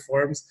Gravity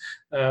Forms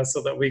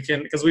so that we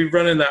can, because we've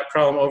run into that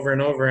problem over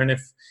and over. And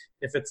if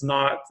it's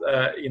not,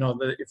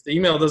 if the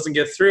email doesn't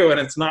get through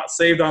and it's not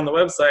saved on the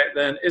website,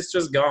 then it's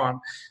just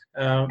gone.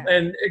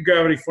 And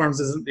Gravity Forms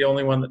isn't the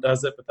only one that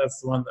does it, but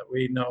that's the one that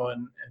we know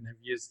and have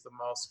used the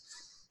most.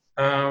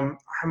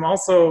 I'm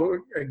also,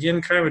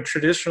 again, kind of a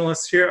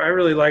traditionalist here. I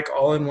really like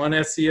all-in-one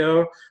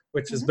SEO,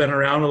 which has been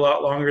around a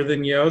lot longer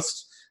than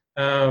Yoast.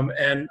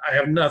 And I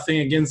have nothing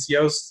against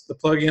Yoast, the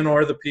plugin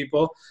or the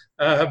people,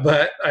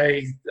 but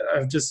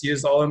I've just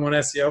used all-in-one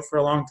SEO for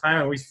a long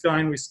time, and we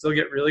find we still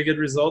get really good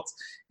results,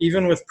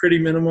 even with pretty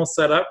minimal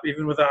setup,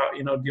 even without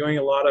doing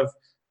a lot of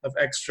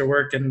extra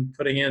work and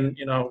putting in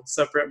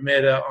separate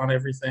meta on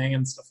everything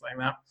and stuff like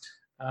that.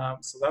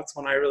 So that's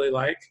one I really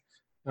like.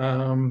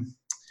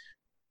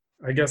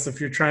 I guess if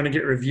you're trying to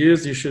get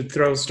reviews, you should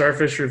throw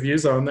Starfish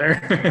Reviews on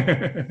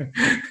there.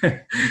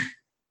 There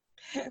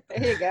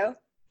you go.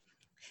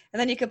 And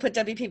then you could put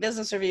WP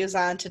Business Reviews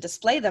on to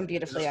display them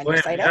beautifully on your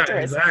site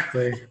afterwards.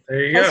 Exactly.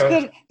 There you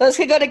go. Those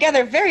could go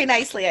together very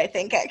nicely, I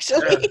think,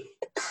 actually.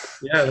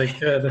 Yeah, they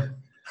could.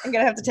 I'm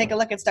going to have to take a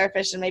look at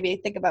Starfish and maybe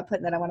think about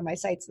putting that on one of my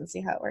sites and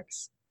see how it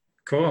works.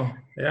 Cool.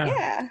 Yeah.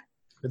 Yeah.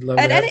 We'd love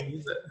to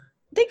use it.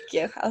 Thank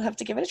you. I'll have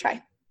to give it a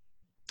try.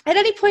 At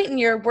any point in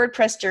your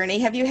WordPress journey,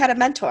 have you had a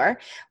mentor,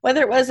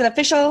 whether it was an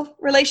official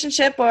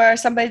relationship or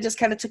somebody just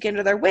kind of took you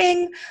under their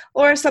wing,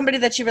 or somebody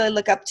that you really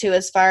look up to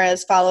as far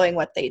as following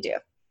what they do?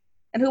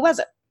 And who was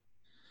it?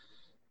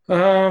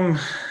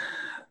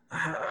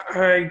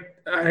 I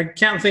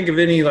can't think of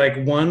any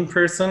one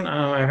person.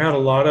 I've had a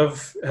lot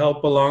of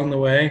help along the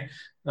way,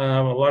 a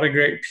lot of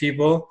great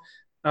people.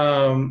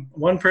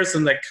 One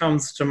person that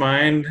comes to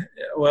mind,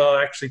 well,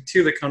 actually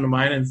 2 that come to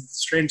mind, and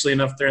strangely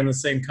enough, they're in the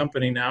same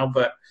company now,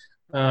 but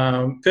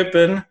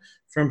Pippin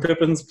from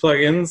Pippin's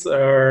Plugins,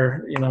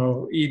 or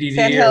EDD.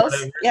 Sandhills.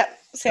 Yep.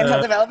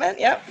 Sandhill Development.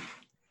 Yep.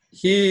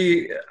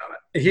 He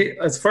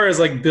as far as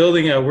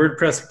building a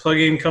WordPress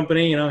plugin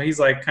company, he's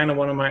kind of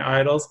one of my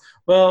idols.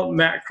 Well,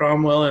 Matt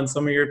Cromwell and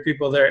some of your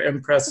people there,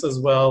 Impress as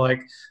well. I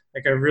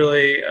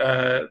really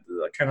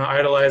kind of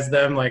idolize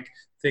them.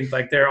 Think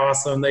they're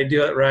awesome. They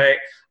do it right.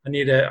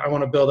 I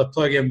want to build a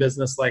plugin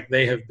business like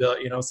they have built,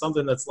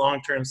 something that's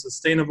long-term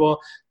sustainable,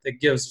 that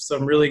gives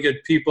some really good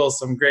people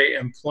some great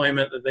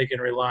employment that they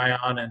can rely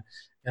on, and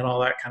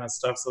all that kind of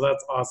stuff. So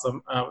that's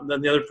awesome.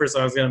 Then the other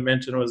person I was going to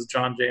mention was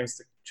John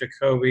James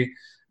Jacoby.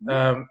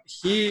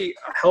 He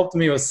helped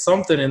me with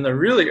something in the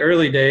really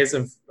early days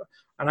of,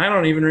 and I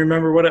don't even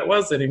remember what it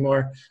was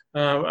anymore.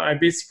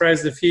 I'd be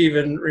surprised if he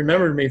even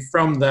remembered me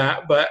from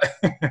that, but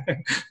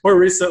more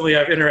recently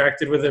I've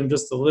interacted with him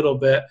just a little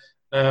bit.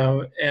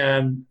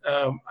 And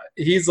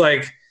he's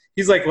like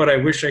what I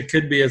wish I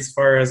could be as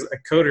far as a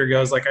coder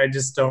goes. Like, I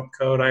just don't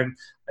code.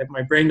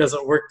 My brain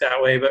doesn't work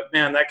that way, but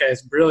man, that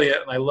guy's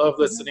brilliant. And I love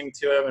listening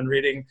to him and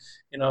reading,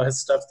 his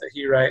stuff that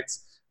he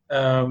writes.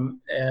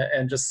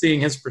 And just seeing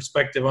his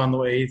perspective on the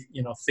way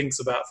he, thinks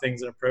about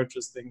things and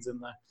approaches things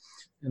in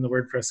the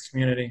WordPress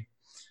community.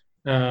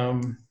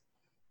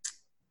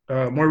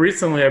 More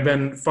recently, I've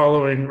been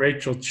following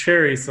Rachel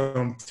Cherry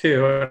some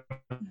too.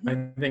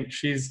 I think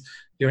she's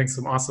doing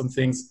some awesome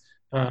things.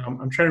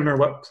 I'm trying to remember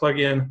what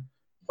plugin.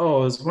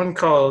 Oh, there's one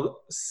called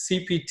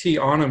CPT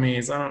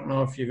Onomies. I don't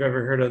know if you've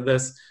ever heard of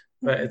this,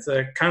 but it's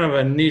a kind of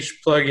a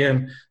niche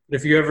plugin. But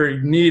if you ever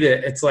need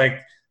it, it's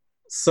like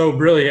so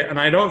brilliant. And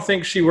I don't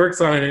think she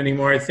works on it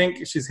anymore. I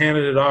think she's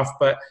handed it off,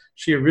 but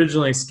she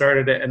originally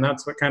started it, and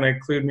that's what kind of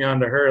clued me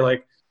onto her.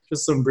 Like,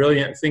 just some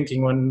brilliant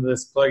thinking went into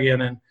this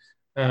plugin. And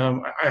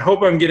I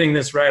hope I'm getting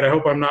this right. I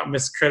hope I'm not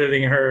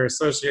miscrediting her or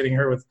associating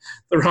her with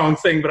the wrong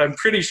thing, but I'm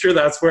pretty sure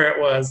that's where it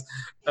was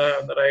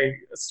that I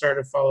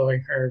started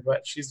following her.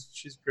 But she's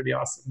pretty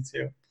awesome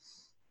too.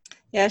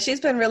 Yeah, she's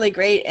been really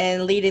great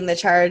in leading the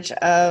charge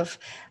of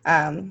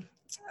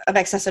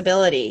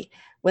accessibility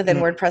within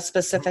WordPress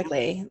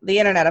specifically. The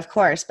internet, of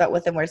course, but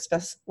within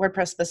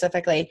WordPress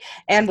specifically,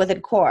 and within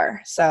core.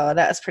 So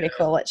that's pretty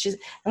cool. What she's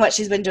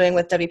been doing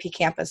with WP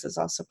Campus is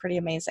also pretty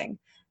amazing.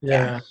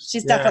 Yeah,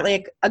 she's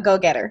definitely a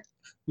go-getter.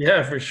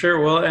 Yeah, for sure.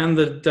 Well, and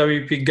the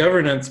WP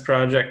Governance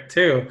project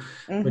too,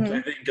 which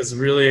I think is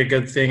really a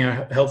good thing,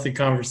 a healthy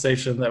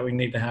conversation that we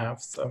need to have.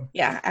 So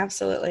yeah,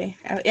 absolutely.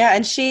 Yeah,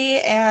 and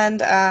she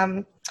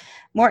and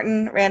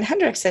Morten Rand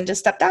Hendrickson just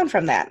stepped down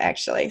from that,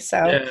 actually.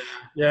 So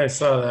yeah, I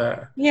saw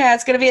that. Yeah,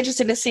 it's going to be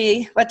interesting to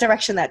see what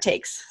direction that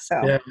takes.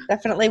 So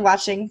definitely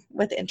watching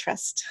with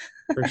interest.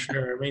 For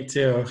sure, me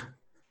too.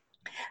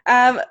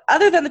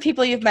 Other than the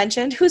people you've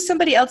mentioned, who's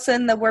somebody else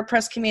in the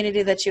WordPress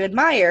community that you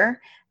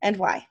admire, and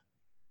why?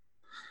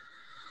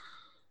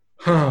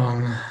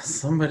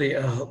 Somebody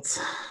else.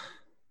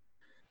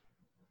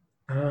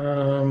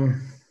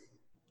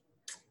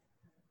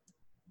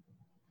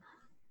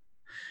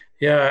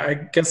 Yeah, I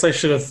guess I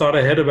should have thought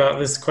ahead about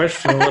this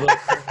question a little.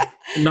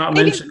 Not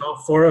mention all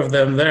four of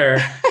them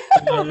there.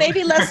 Well,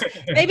 maybe less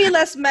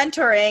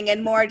mentoring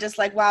and more just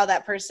like, wow,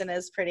 that person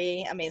is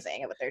pretty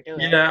amazing at what they're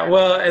doing. Yeah,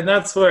 well, and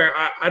that's where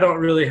I don't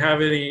really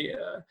have any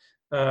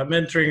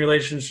mentoring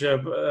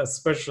relationship,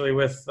 especially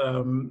with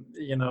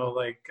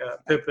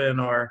Pippin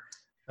or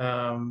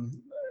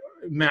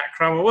Matt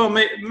Cromwell. Well,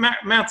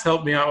 Matt's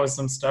helped me out with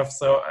some stuff,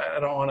 so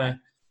I don't want to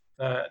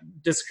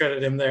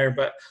discredit him there,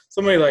 but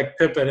somebody like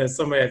Pippin is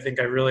somebody I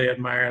think I really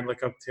admire and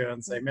look up to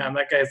and say, man,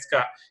 that guy's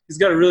got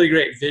a really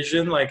great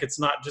vision. Like, it's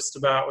not just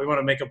about, we want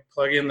to make a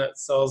plugin that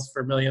sells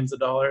for millions of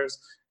dollars,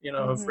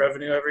 of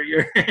revenue every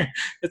year.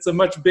 It's a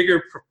much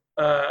bigger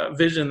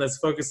vision that's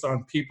focused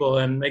on people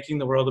and making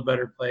the world a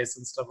better place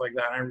and stuff like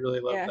that. And I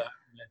really love that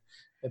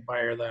and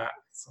admire that.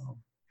 So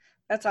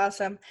that's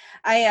awesome.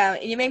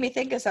 You made me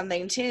think of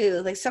something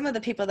too. Like, some of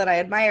the people that I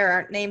admire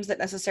aren't names that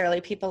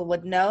necessarily people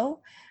would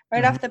know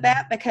right off the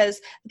bat,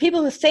 because the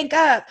people who think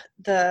up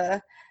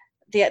the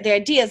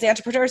ideas, the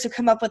entrepreneurs who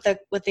come up with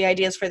the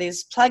ideas for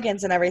these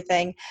plugins and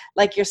everything,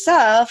 like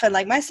yourself and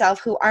like myself,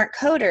 who aren't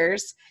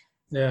coders,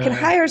 can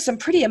hire some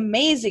pretty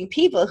amazing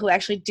people who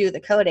actually do the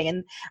coding.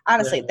 And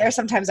honestly, they're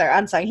sometimes our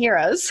unsung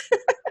heroes.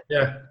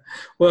 Yeah.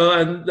 Well,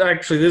 and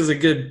actually, this is a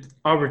good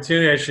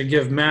opportunity. I should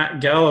give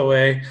Matt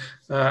Galloway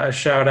a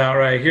shout out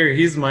right here.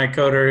 He's my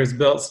coder who's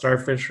built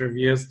Starfish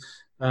Reviews.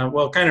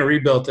 Kind of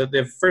rebuilt it.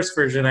 The first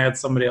version I had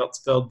somebody else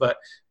build, but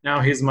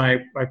now he's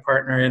my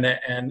partner in it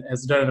and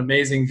has done an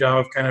amazing job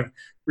of kind of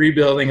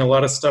rebuilding a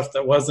lot of stuff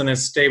that wasn't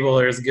as stable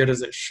or as good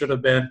as it should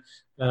have been,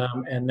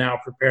 and now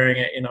preparing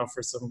it,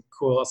 for some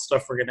cool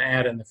stuff we're going to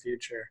add in the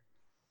future.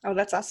 Oh,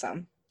 that's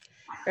awesome.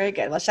 Very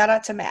good. Well, shout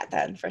out to Matt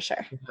then, for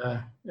sure.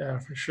 Yeah,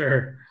 for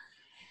sure.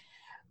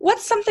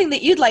 What's something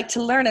that you'd like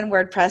to learn in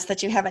WordPress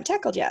that you haven't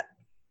tackled yet?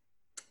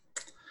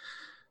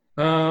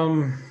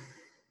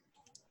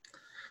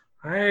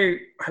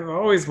 I've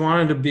always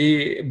wanted to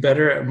be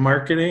better at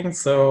marketing,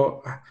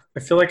 so I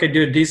feel like I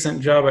do a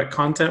decent job at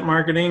content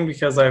marketing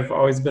because I've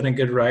always been a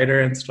good writer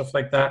and stuff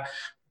like that,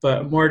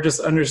 but more just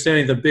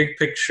understanding the big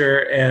picture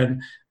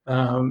and,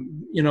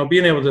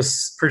 being able to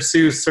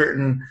pursue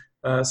certain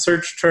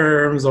search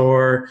terms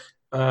or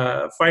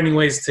finding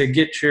ways to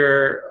get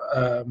your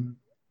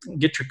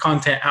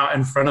content out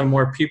in front of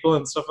more people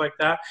and stuff like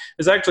that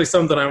is actually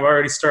something I've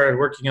already started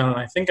working on, and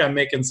I think I'm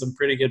making some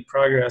pretty good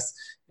progress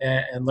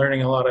and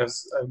learning a lot of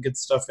good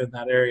stuff in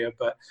that area.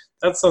 But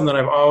that's something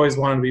I've always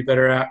wanted to be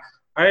better at.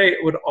 I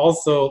would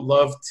also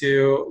love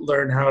to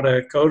learn how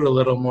to code a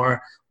little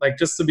more, like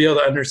just to be able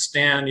to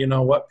understand,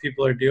 what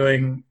people are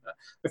doing.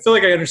 I feel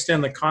like I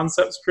understand the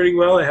concepts pretty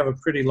well. I have a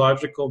pretty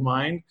logical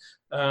mind,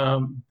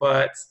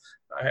 but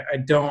I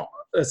don't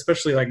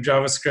especially like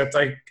JavaScript,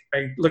 I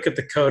look at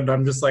the code and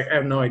I'm just like, I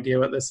have no idea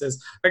what this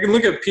is. I can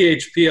look at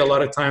PHP a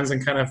lot of times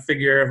and kind of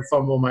figure and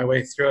fumble my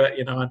way through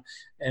it,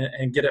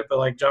 and get it. But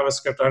like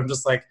JavaScript, I'm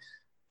just like,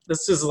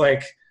 this is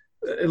like,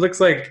 it looks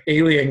like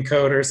alien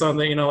code or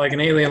something, like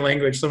an alien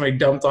language somebody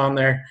dumped on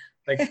there.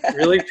 Like,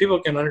 really, people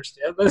can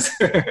understand this?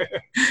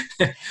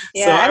 Yeah,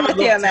 so I'm with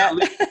you on that.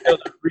 Be able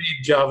to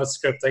read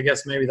JavaScript. I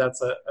guess maybe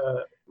that's a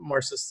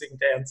more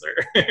succinct answer.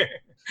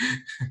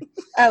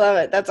 I love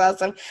it. That's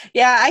awesome.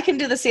 Yeah, I can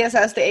do the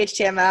CSS, the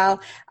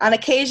HTML. On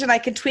occasion, I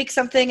can tweak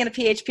something in a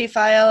PHP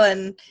file,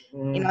 and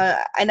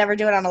I never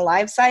do it on a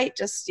live site,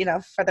 just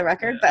for the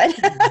record. But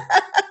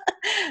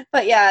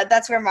but yeah,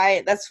 that's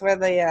where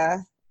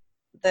the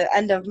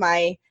end of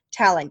my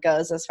talent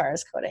goes as far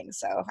as coding.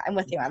 So I'm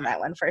with you on that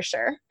one for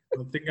sure. I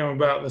think I'm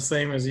about the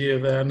same as you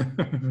then.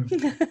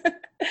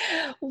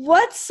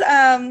 What's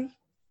the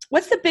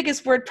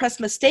biggest WordPress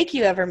mistake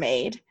you ever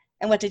made,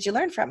 and what did you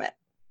learn from it?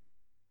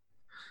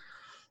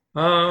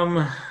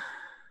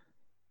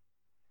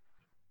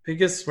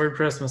 Biggest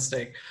WordPress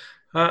mistake.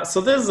 So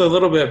this is a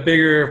little bit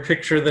bigger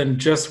picture than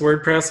just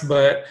WordPress,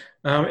 but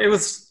it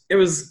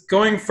was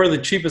going for the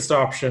cheapest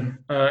option.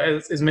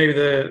 Is maybe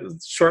the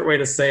short way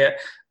to say it.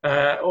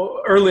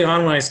 Early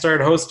on, when I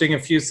started hosting a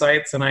few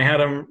sites and I had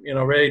them,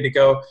 ready to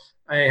go,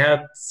 I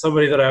had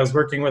somebody that I was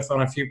working with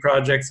on a few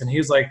projects, and he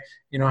was like,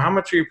 how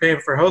much are you paying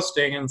for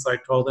hosting? And so I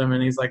told him,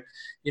 and he's like,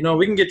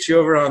 we can get you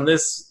over on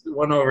this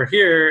one over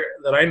here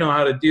that I know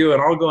how to do,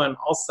 and I'll go and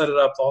I'll set it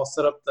up. I'll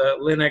set up the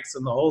Linux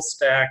and the whole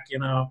stack,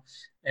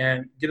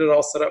 and get it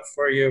all set up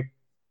for you.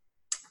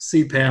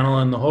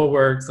 cPanel and the whole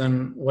works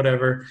and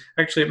whatever.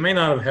 Actually, it may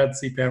not have had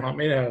cPanel. It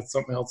may have had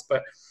something else,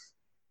 but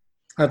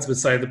that's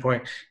beside the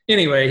point.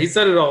 Anyway, he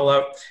set it all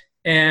up,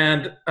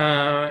 and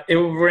it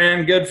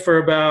ran good for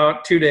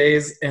about 2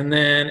 days, and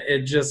then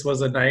it just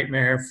was a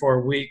nightmare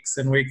for weeks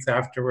and weeks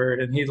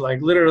afterward. And he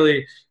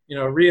literally,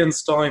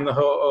 reinstalling the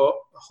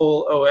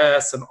whole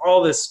OS and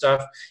all this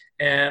stuff.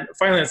 And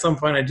finally, at some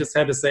point, I just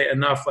had to say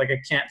enough. Like,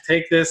 I can't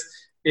take this.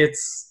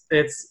 It's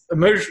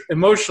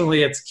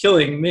emotionally, it's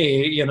killing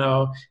me,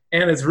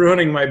 and it's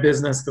ruining my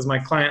business because my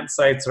client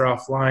sites are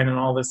offline and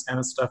all this kind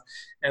of stuff.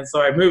 And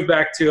so I moved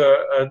back to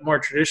a more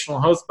traditional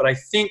host, but I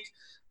think,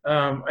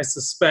 I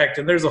suspect,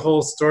 and there's a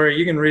whole story,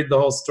 you can read the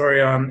whole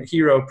story on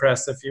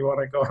HeroPress if you want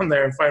to go on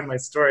there and find my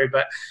story,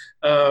 but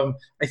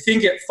I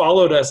think it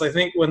followed us. I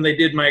think when they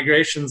did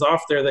migrations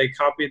off there, they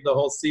copied the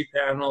whole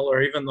cPanel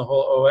or even the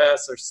whole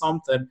OS or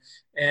something,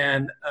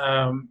 and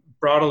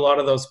brought a lot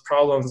of those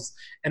problems,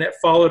 and it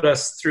followed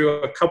us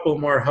through a couple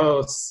more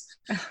hosts,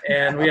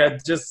 and we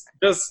had just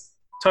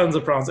tons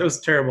of problems. It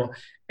was terrible.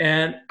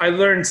 And I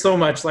learned so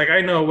much. Like,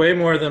 I know way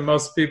more than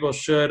most people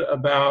should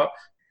about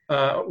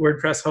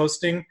WordPress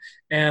hosting,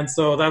 and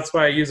so that's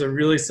why I use a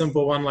really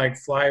simple one like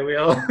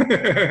Flywheel,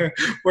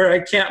 where I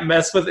can't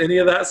mess with any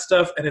of that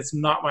stuff, and it's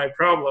not my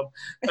problem.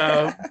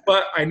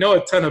 But I know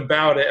a ton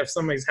about it. If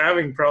somebody's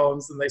having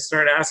problems and they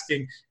start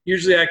asking,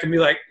 usually I can be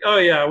like, "Oh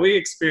yeah, we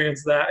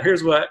experienced that.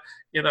 Here's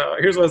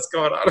what's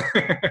going on."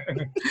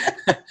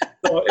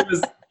 So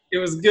it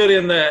was good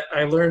in that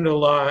I learned a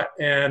lot,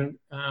 and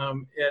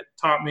it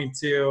taught me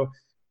to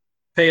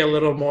pay a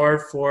little more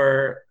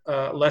for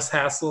less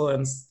hassle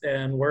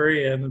and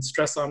worry and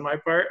stress on my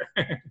part.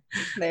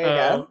 There you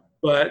go.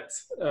 But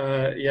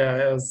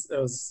yeah, it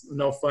was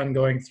no fun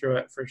going through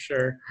it for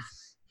sure.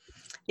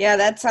 Yeah,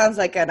 that sounds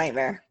like a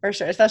nightmare for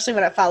sure, especially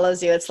when it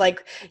follows you. It's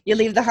like you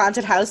leave the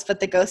haunted house, but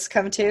the ghosts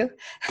come too.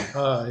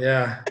 Oh,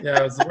 yeah. Yeah,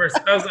 it was the worst.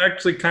 That was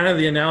actually kind of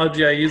the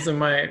analogy I use in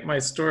my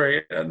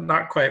story.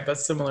 Not quite, but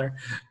similar.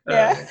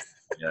 Yeah.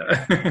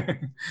 Yeah.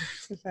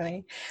 So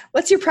funny.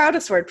 What's your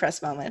proudest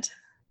WordPress moment?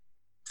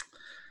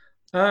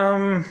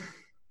 I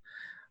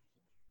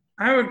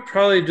would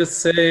probably just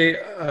say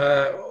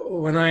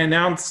when I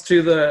announced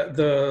to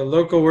the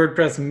local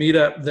WordPress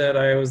meetup that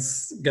I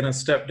was going to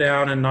step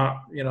down and not,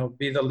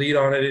 be the lead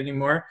on it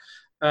anymore.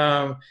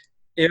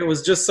 It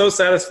was just so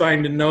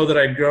satisfying to know that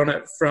I'd grown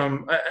it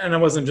from, and it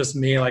wasn't just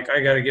me, like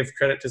I got to give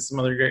credit to some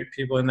other great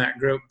people in that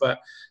group, but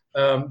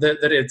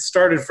that it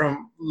started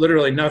from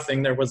literally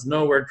nothing. There was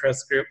no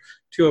WordPress group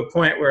to a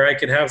point where I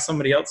could have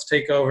somebody else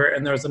take over.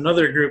 And there was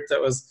another group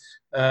that was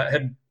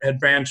had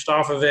branched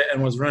off of it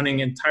and was running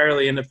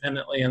entirely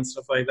independently and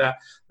stuff like that.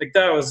 Like,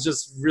 that was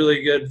just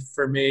really good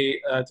for me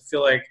to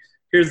feel like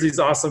here's these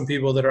awesome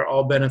people that are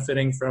all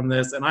benefiting from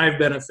this, and I've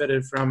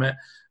benefited from it.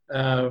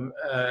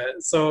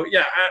 So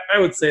yeah, I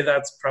would say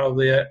that's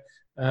probably it.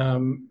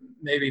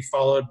 Maybe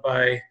followed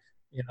by,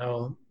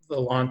 the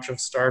launch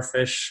of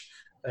Starfish,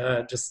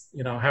 just,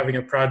 having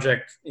a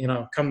project,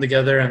 come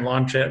together and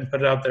launch it and put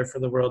it out there for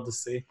the world to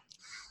see.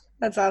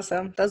 That's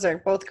awesome. Those are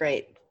both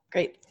great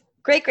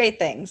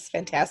things.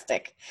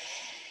 Fantastic.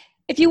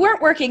 If you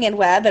weren't working in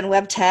web and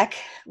web tech,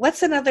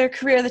 what's another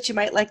career that you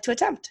might like to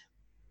attempt?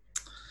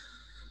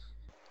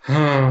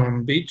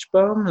 Beach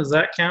bum, does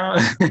that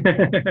count?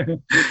 Hey,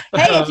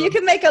 if you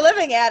can make a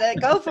living at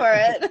it, go for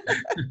it.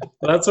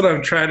 Well, that's what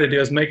I'm trying to do,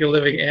 is make a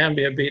living and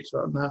be a beach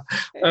bum.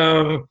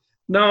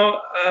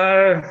 No,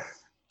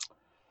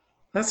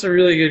 That's a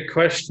really good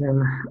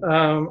question.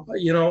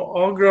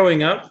 All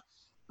growing up,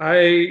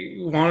 I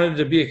wanted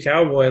to be a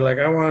cowboy. Like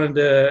I wanted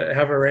to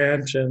have a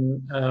ranch,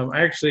 and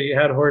I actually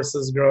had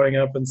horses growing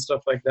up and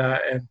stuff like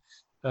that,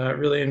 and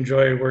really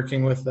enjoyed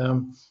working with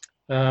them.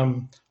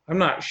 I'm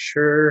not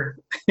sure.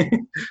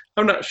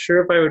 I'm not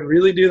sure if I would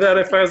really do that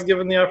if I was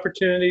given the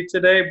opportunity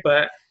today,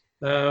 but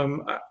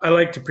I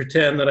like to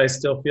pretend that I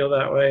still feel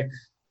that way.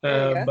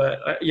 There you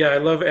go. Yeah, I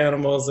love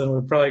animals, and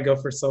would probably go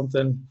for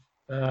something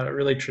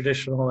really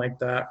traditional like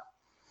that.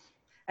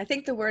 I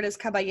think the word is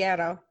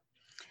caballero.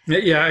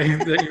 Yeah, you're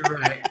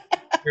right.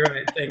 You're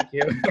right. Thank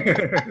you.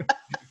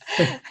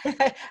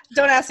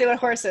 Don't ask me what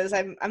horse is.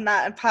 I'm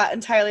not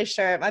entirely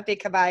sure. It might be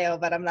caballo,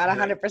 but I'm not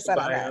Yeah, 100% on that.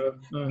 bio.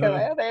 Uh-huh.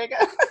 Caballo, there you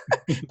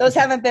go. Those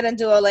haven't been in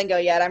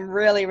Duolingo yet. I'm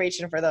really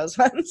reaching for those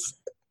ones.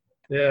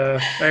 Yeah,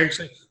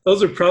 actually,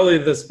 those are probably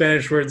the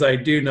Spanish words I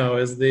do know.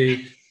 Is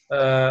the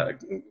uh,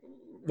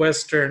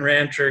 Western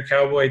rancher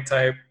cowboy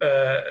type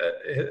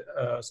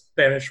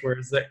Spanish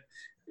words that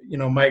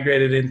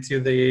migrated into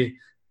the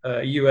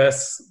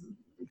U.S.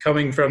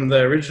 coming from the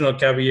original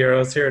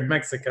caballeros here in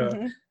Mexico.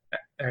 Hmm.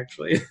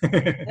 Actually.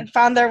 And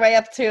found their way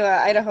up to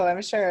Idaho,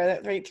 I'm sure,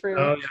 right through.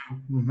 Oh yeah.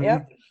 Hmm.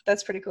 Yep,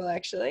 that's pretty cool,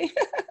 actually.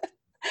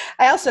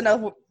 I also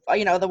know,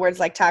 the words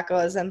like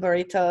tacos and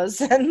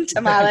burritos and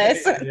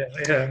tamales. Yeah,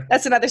 yeah,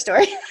 That's another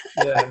story.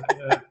 yeah,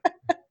 yeah.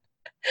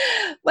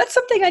 What's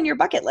something on your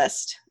bucket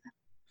list?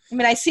 I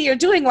mean, I see you're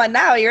doing one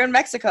now. You're in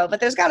Mexico, but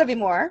there's got to be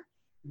more.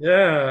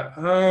 Yeah.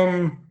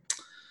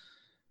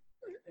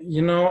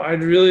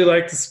 I'd really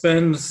like to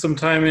spend some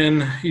time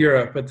in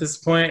Europe. At this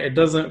point, it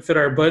doesn't fit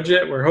our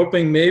budget. We're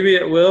hoping maybe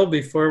it will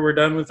before we're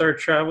done with our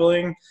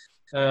traveling.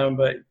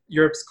 But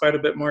Europe's quite a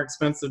bit more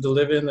expensive to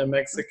live in than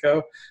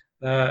Mexico.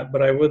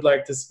 But I would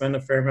like to spend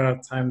a fair amount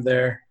of time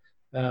there.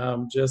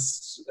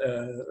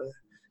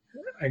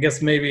 I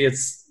guess maybe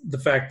it's the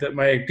fact that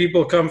my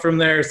people come from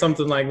there or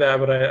something like that.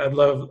 But I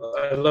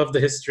love the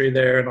history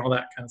there and all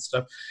that kind of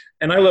stuff.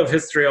 And I love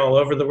history all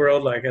over the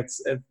world.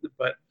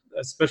 But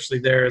especially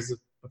there is a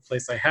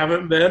place I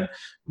haven't been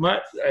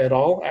much at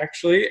all,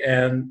 actually,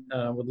 and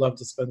would love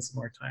to spend some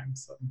more time.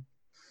 So.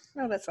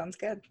 Oh, that sounds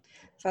good.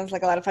 Sounds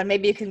like a lot of fun.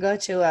 Maybe you can go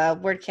to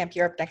WordCamp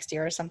Europe next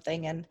year or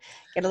something and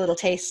get a little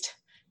taste.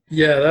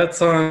 Yeah,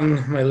 that's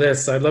on my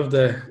list. I'd love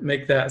to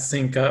make that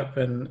sync up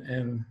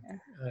and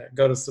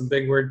go to some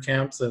big word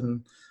camps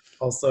and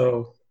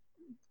also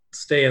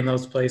stay in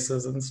those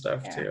places and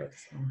stuff Yeah. too.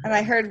 So, And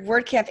I heard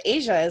WordCamp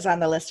Asia is on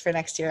the list for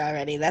next year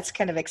already. That's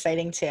kind of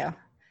exciting too.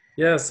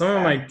 yeah, some of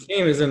So, my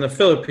team is in the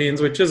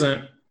Philippines, which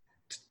isn't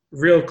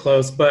real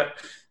close, but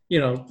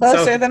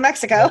closer South. than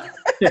Mexico.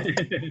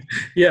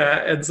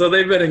 Yeah, and so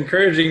they've been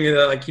encouraging me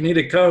that like you need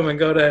to come and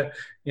go to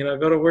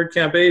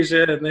WordCamp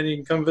Asia, and then you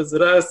can come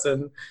visit us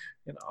and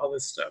all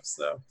this stuff.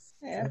 So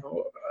Yeah,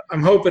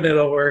 I'm hoping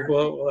it'll work.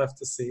 We'll have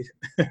to see.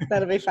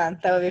 that'll be fun.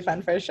 That would be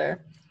fun for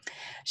sure.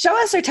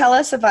 Show us or tell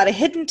us about a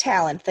hidden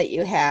talent that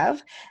you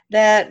have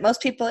that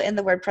most people in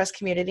the WordPress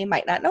community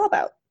might not know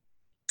about.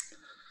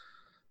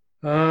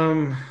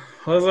 Um,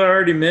 as I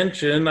already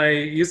mentioned, I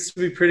used to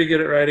be pretty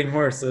good at riding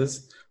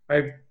horses.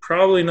 I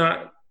probably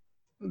not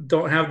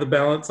don't have the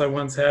balance I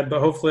once had, but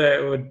hopefully I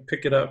would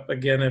pick it up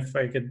again if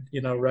I could,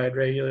 ride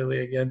regularly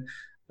again.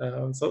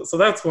 So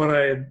that's one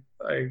I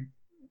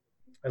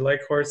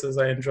like horses.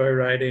 I enjoy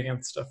riding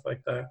and stuff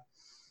like that.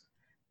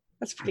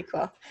 That's pretty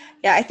cool.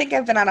 Yeah, I think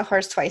I've been on a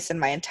horse twice in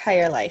my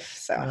entire life,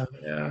 so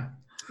Yeah.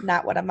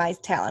 not one of my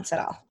talents at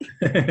all.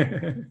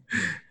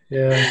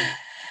 Yeah.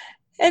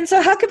 And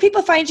so how can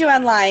people find you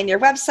online? Your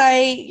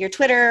website, your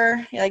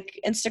Twitter, like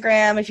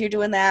Instagram, if you're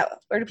doing that,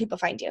 where do people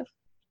find you?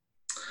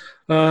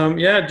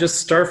 Yeah,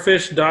 just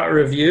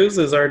starfish.reviews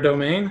is our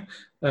domain.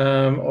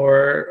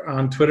 Or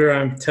on Twitter,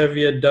 I'm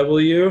Tevye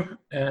W.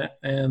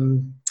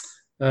 And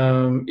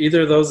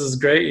either of those is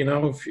great.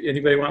 If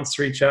anybody wants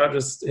to reach out,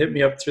 just hit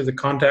me up through the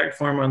contact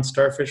form on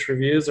Starfish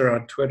Reviews or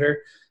on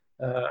Twitter.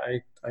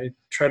 I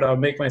try to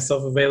make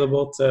myself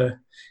available to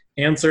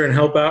answer and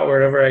help out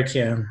wherever I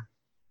can.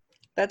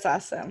 That's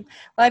awesome.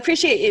 Well, I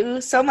appreciate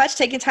you so much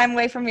taking time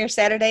away from your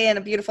Saturday in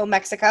a beautiful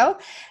Mexico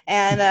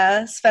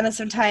and spending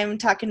some time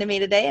talking to me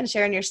today and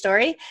sharing your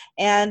story.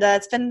 And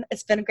it's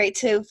been great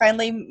to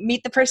finally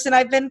meet the person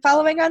I've been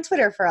following on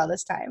Twitter for all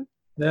this time.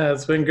 Yeah,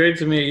 it's been great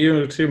to meet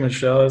you too,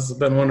 Michelle. It's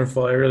been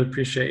wonderful. I really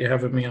appreciate you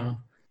having me on.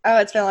 Oh,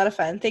 it's been a lot of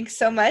fun. Thanks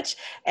so much.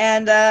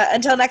 And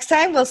until next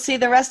time, we'll see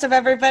the rest of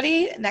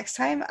everybody next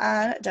time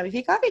on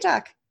WP Coffee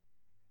Talk.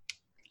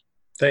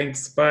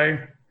 Thanks.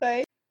 Bye.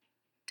 Bye.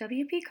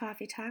 WP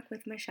Coffee Talk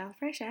with Michelle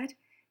Frechette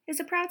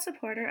is a proud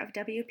supporter of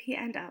WP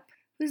and Up,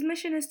 whose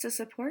mission is to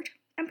support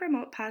and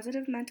promote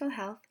positive mental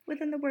health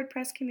within the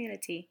WordPress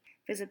community.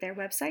 Visit their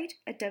website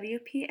at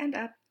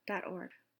wpandup.org.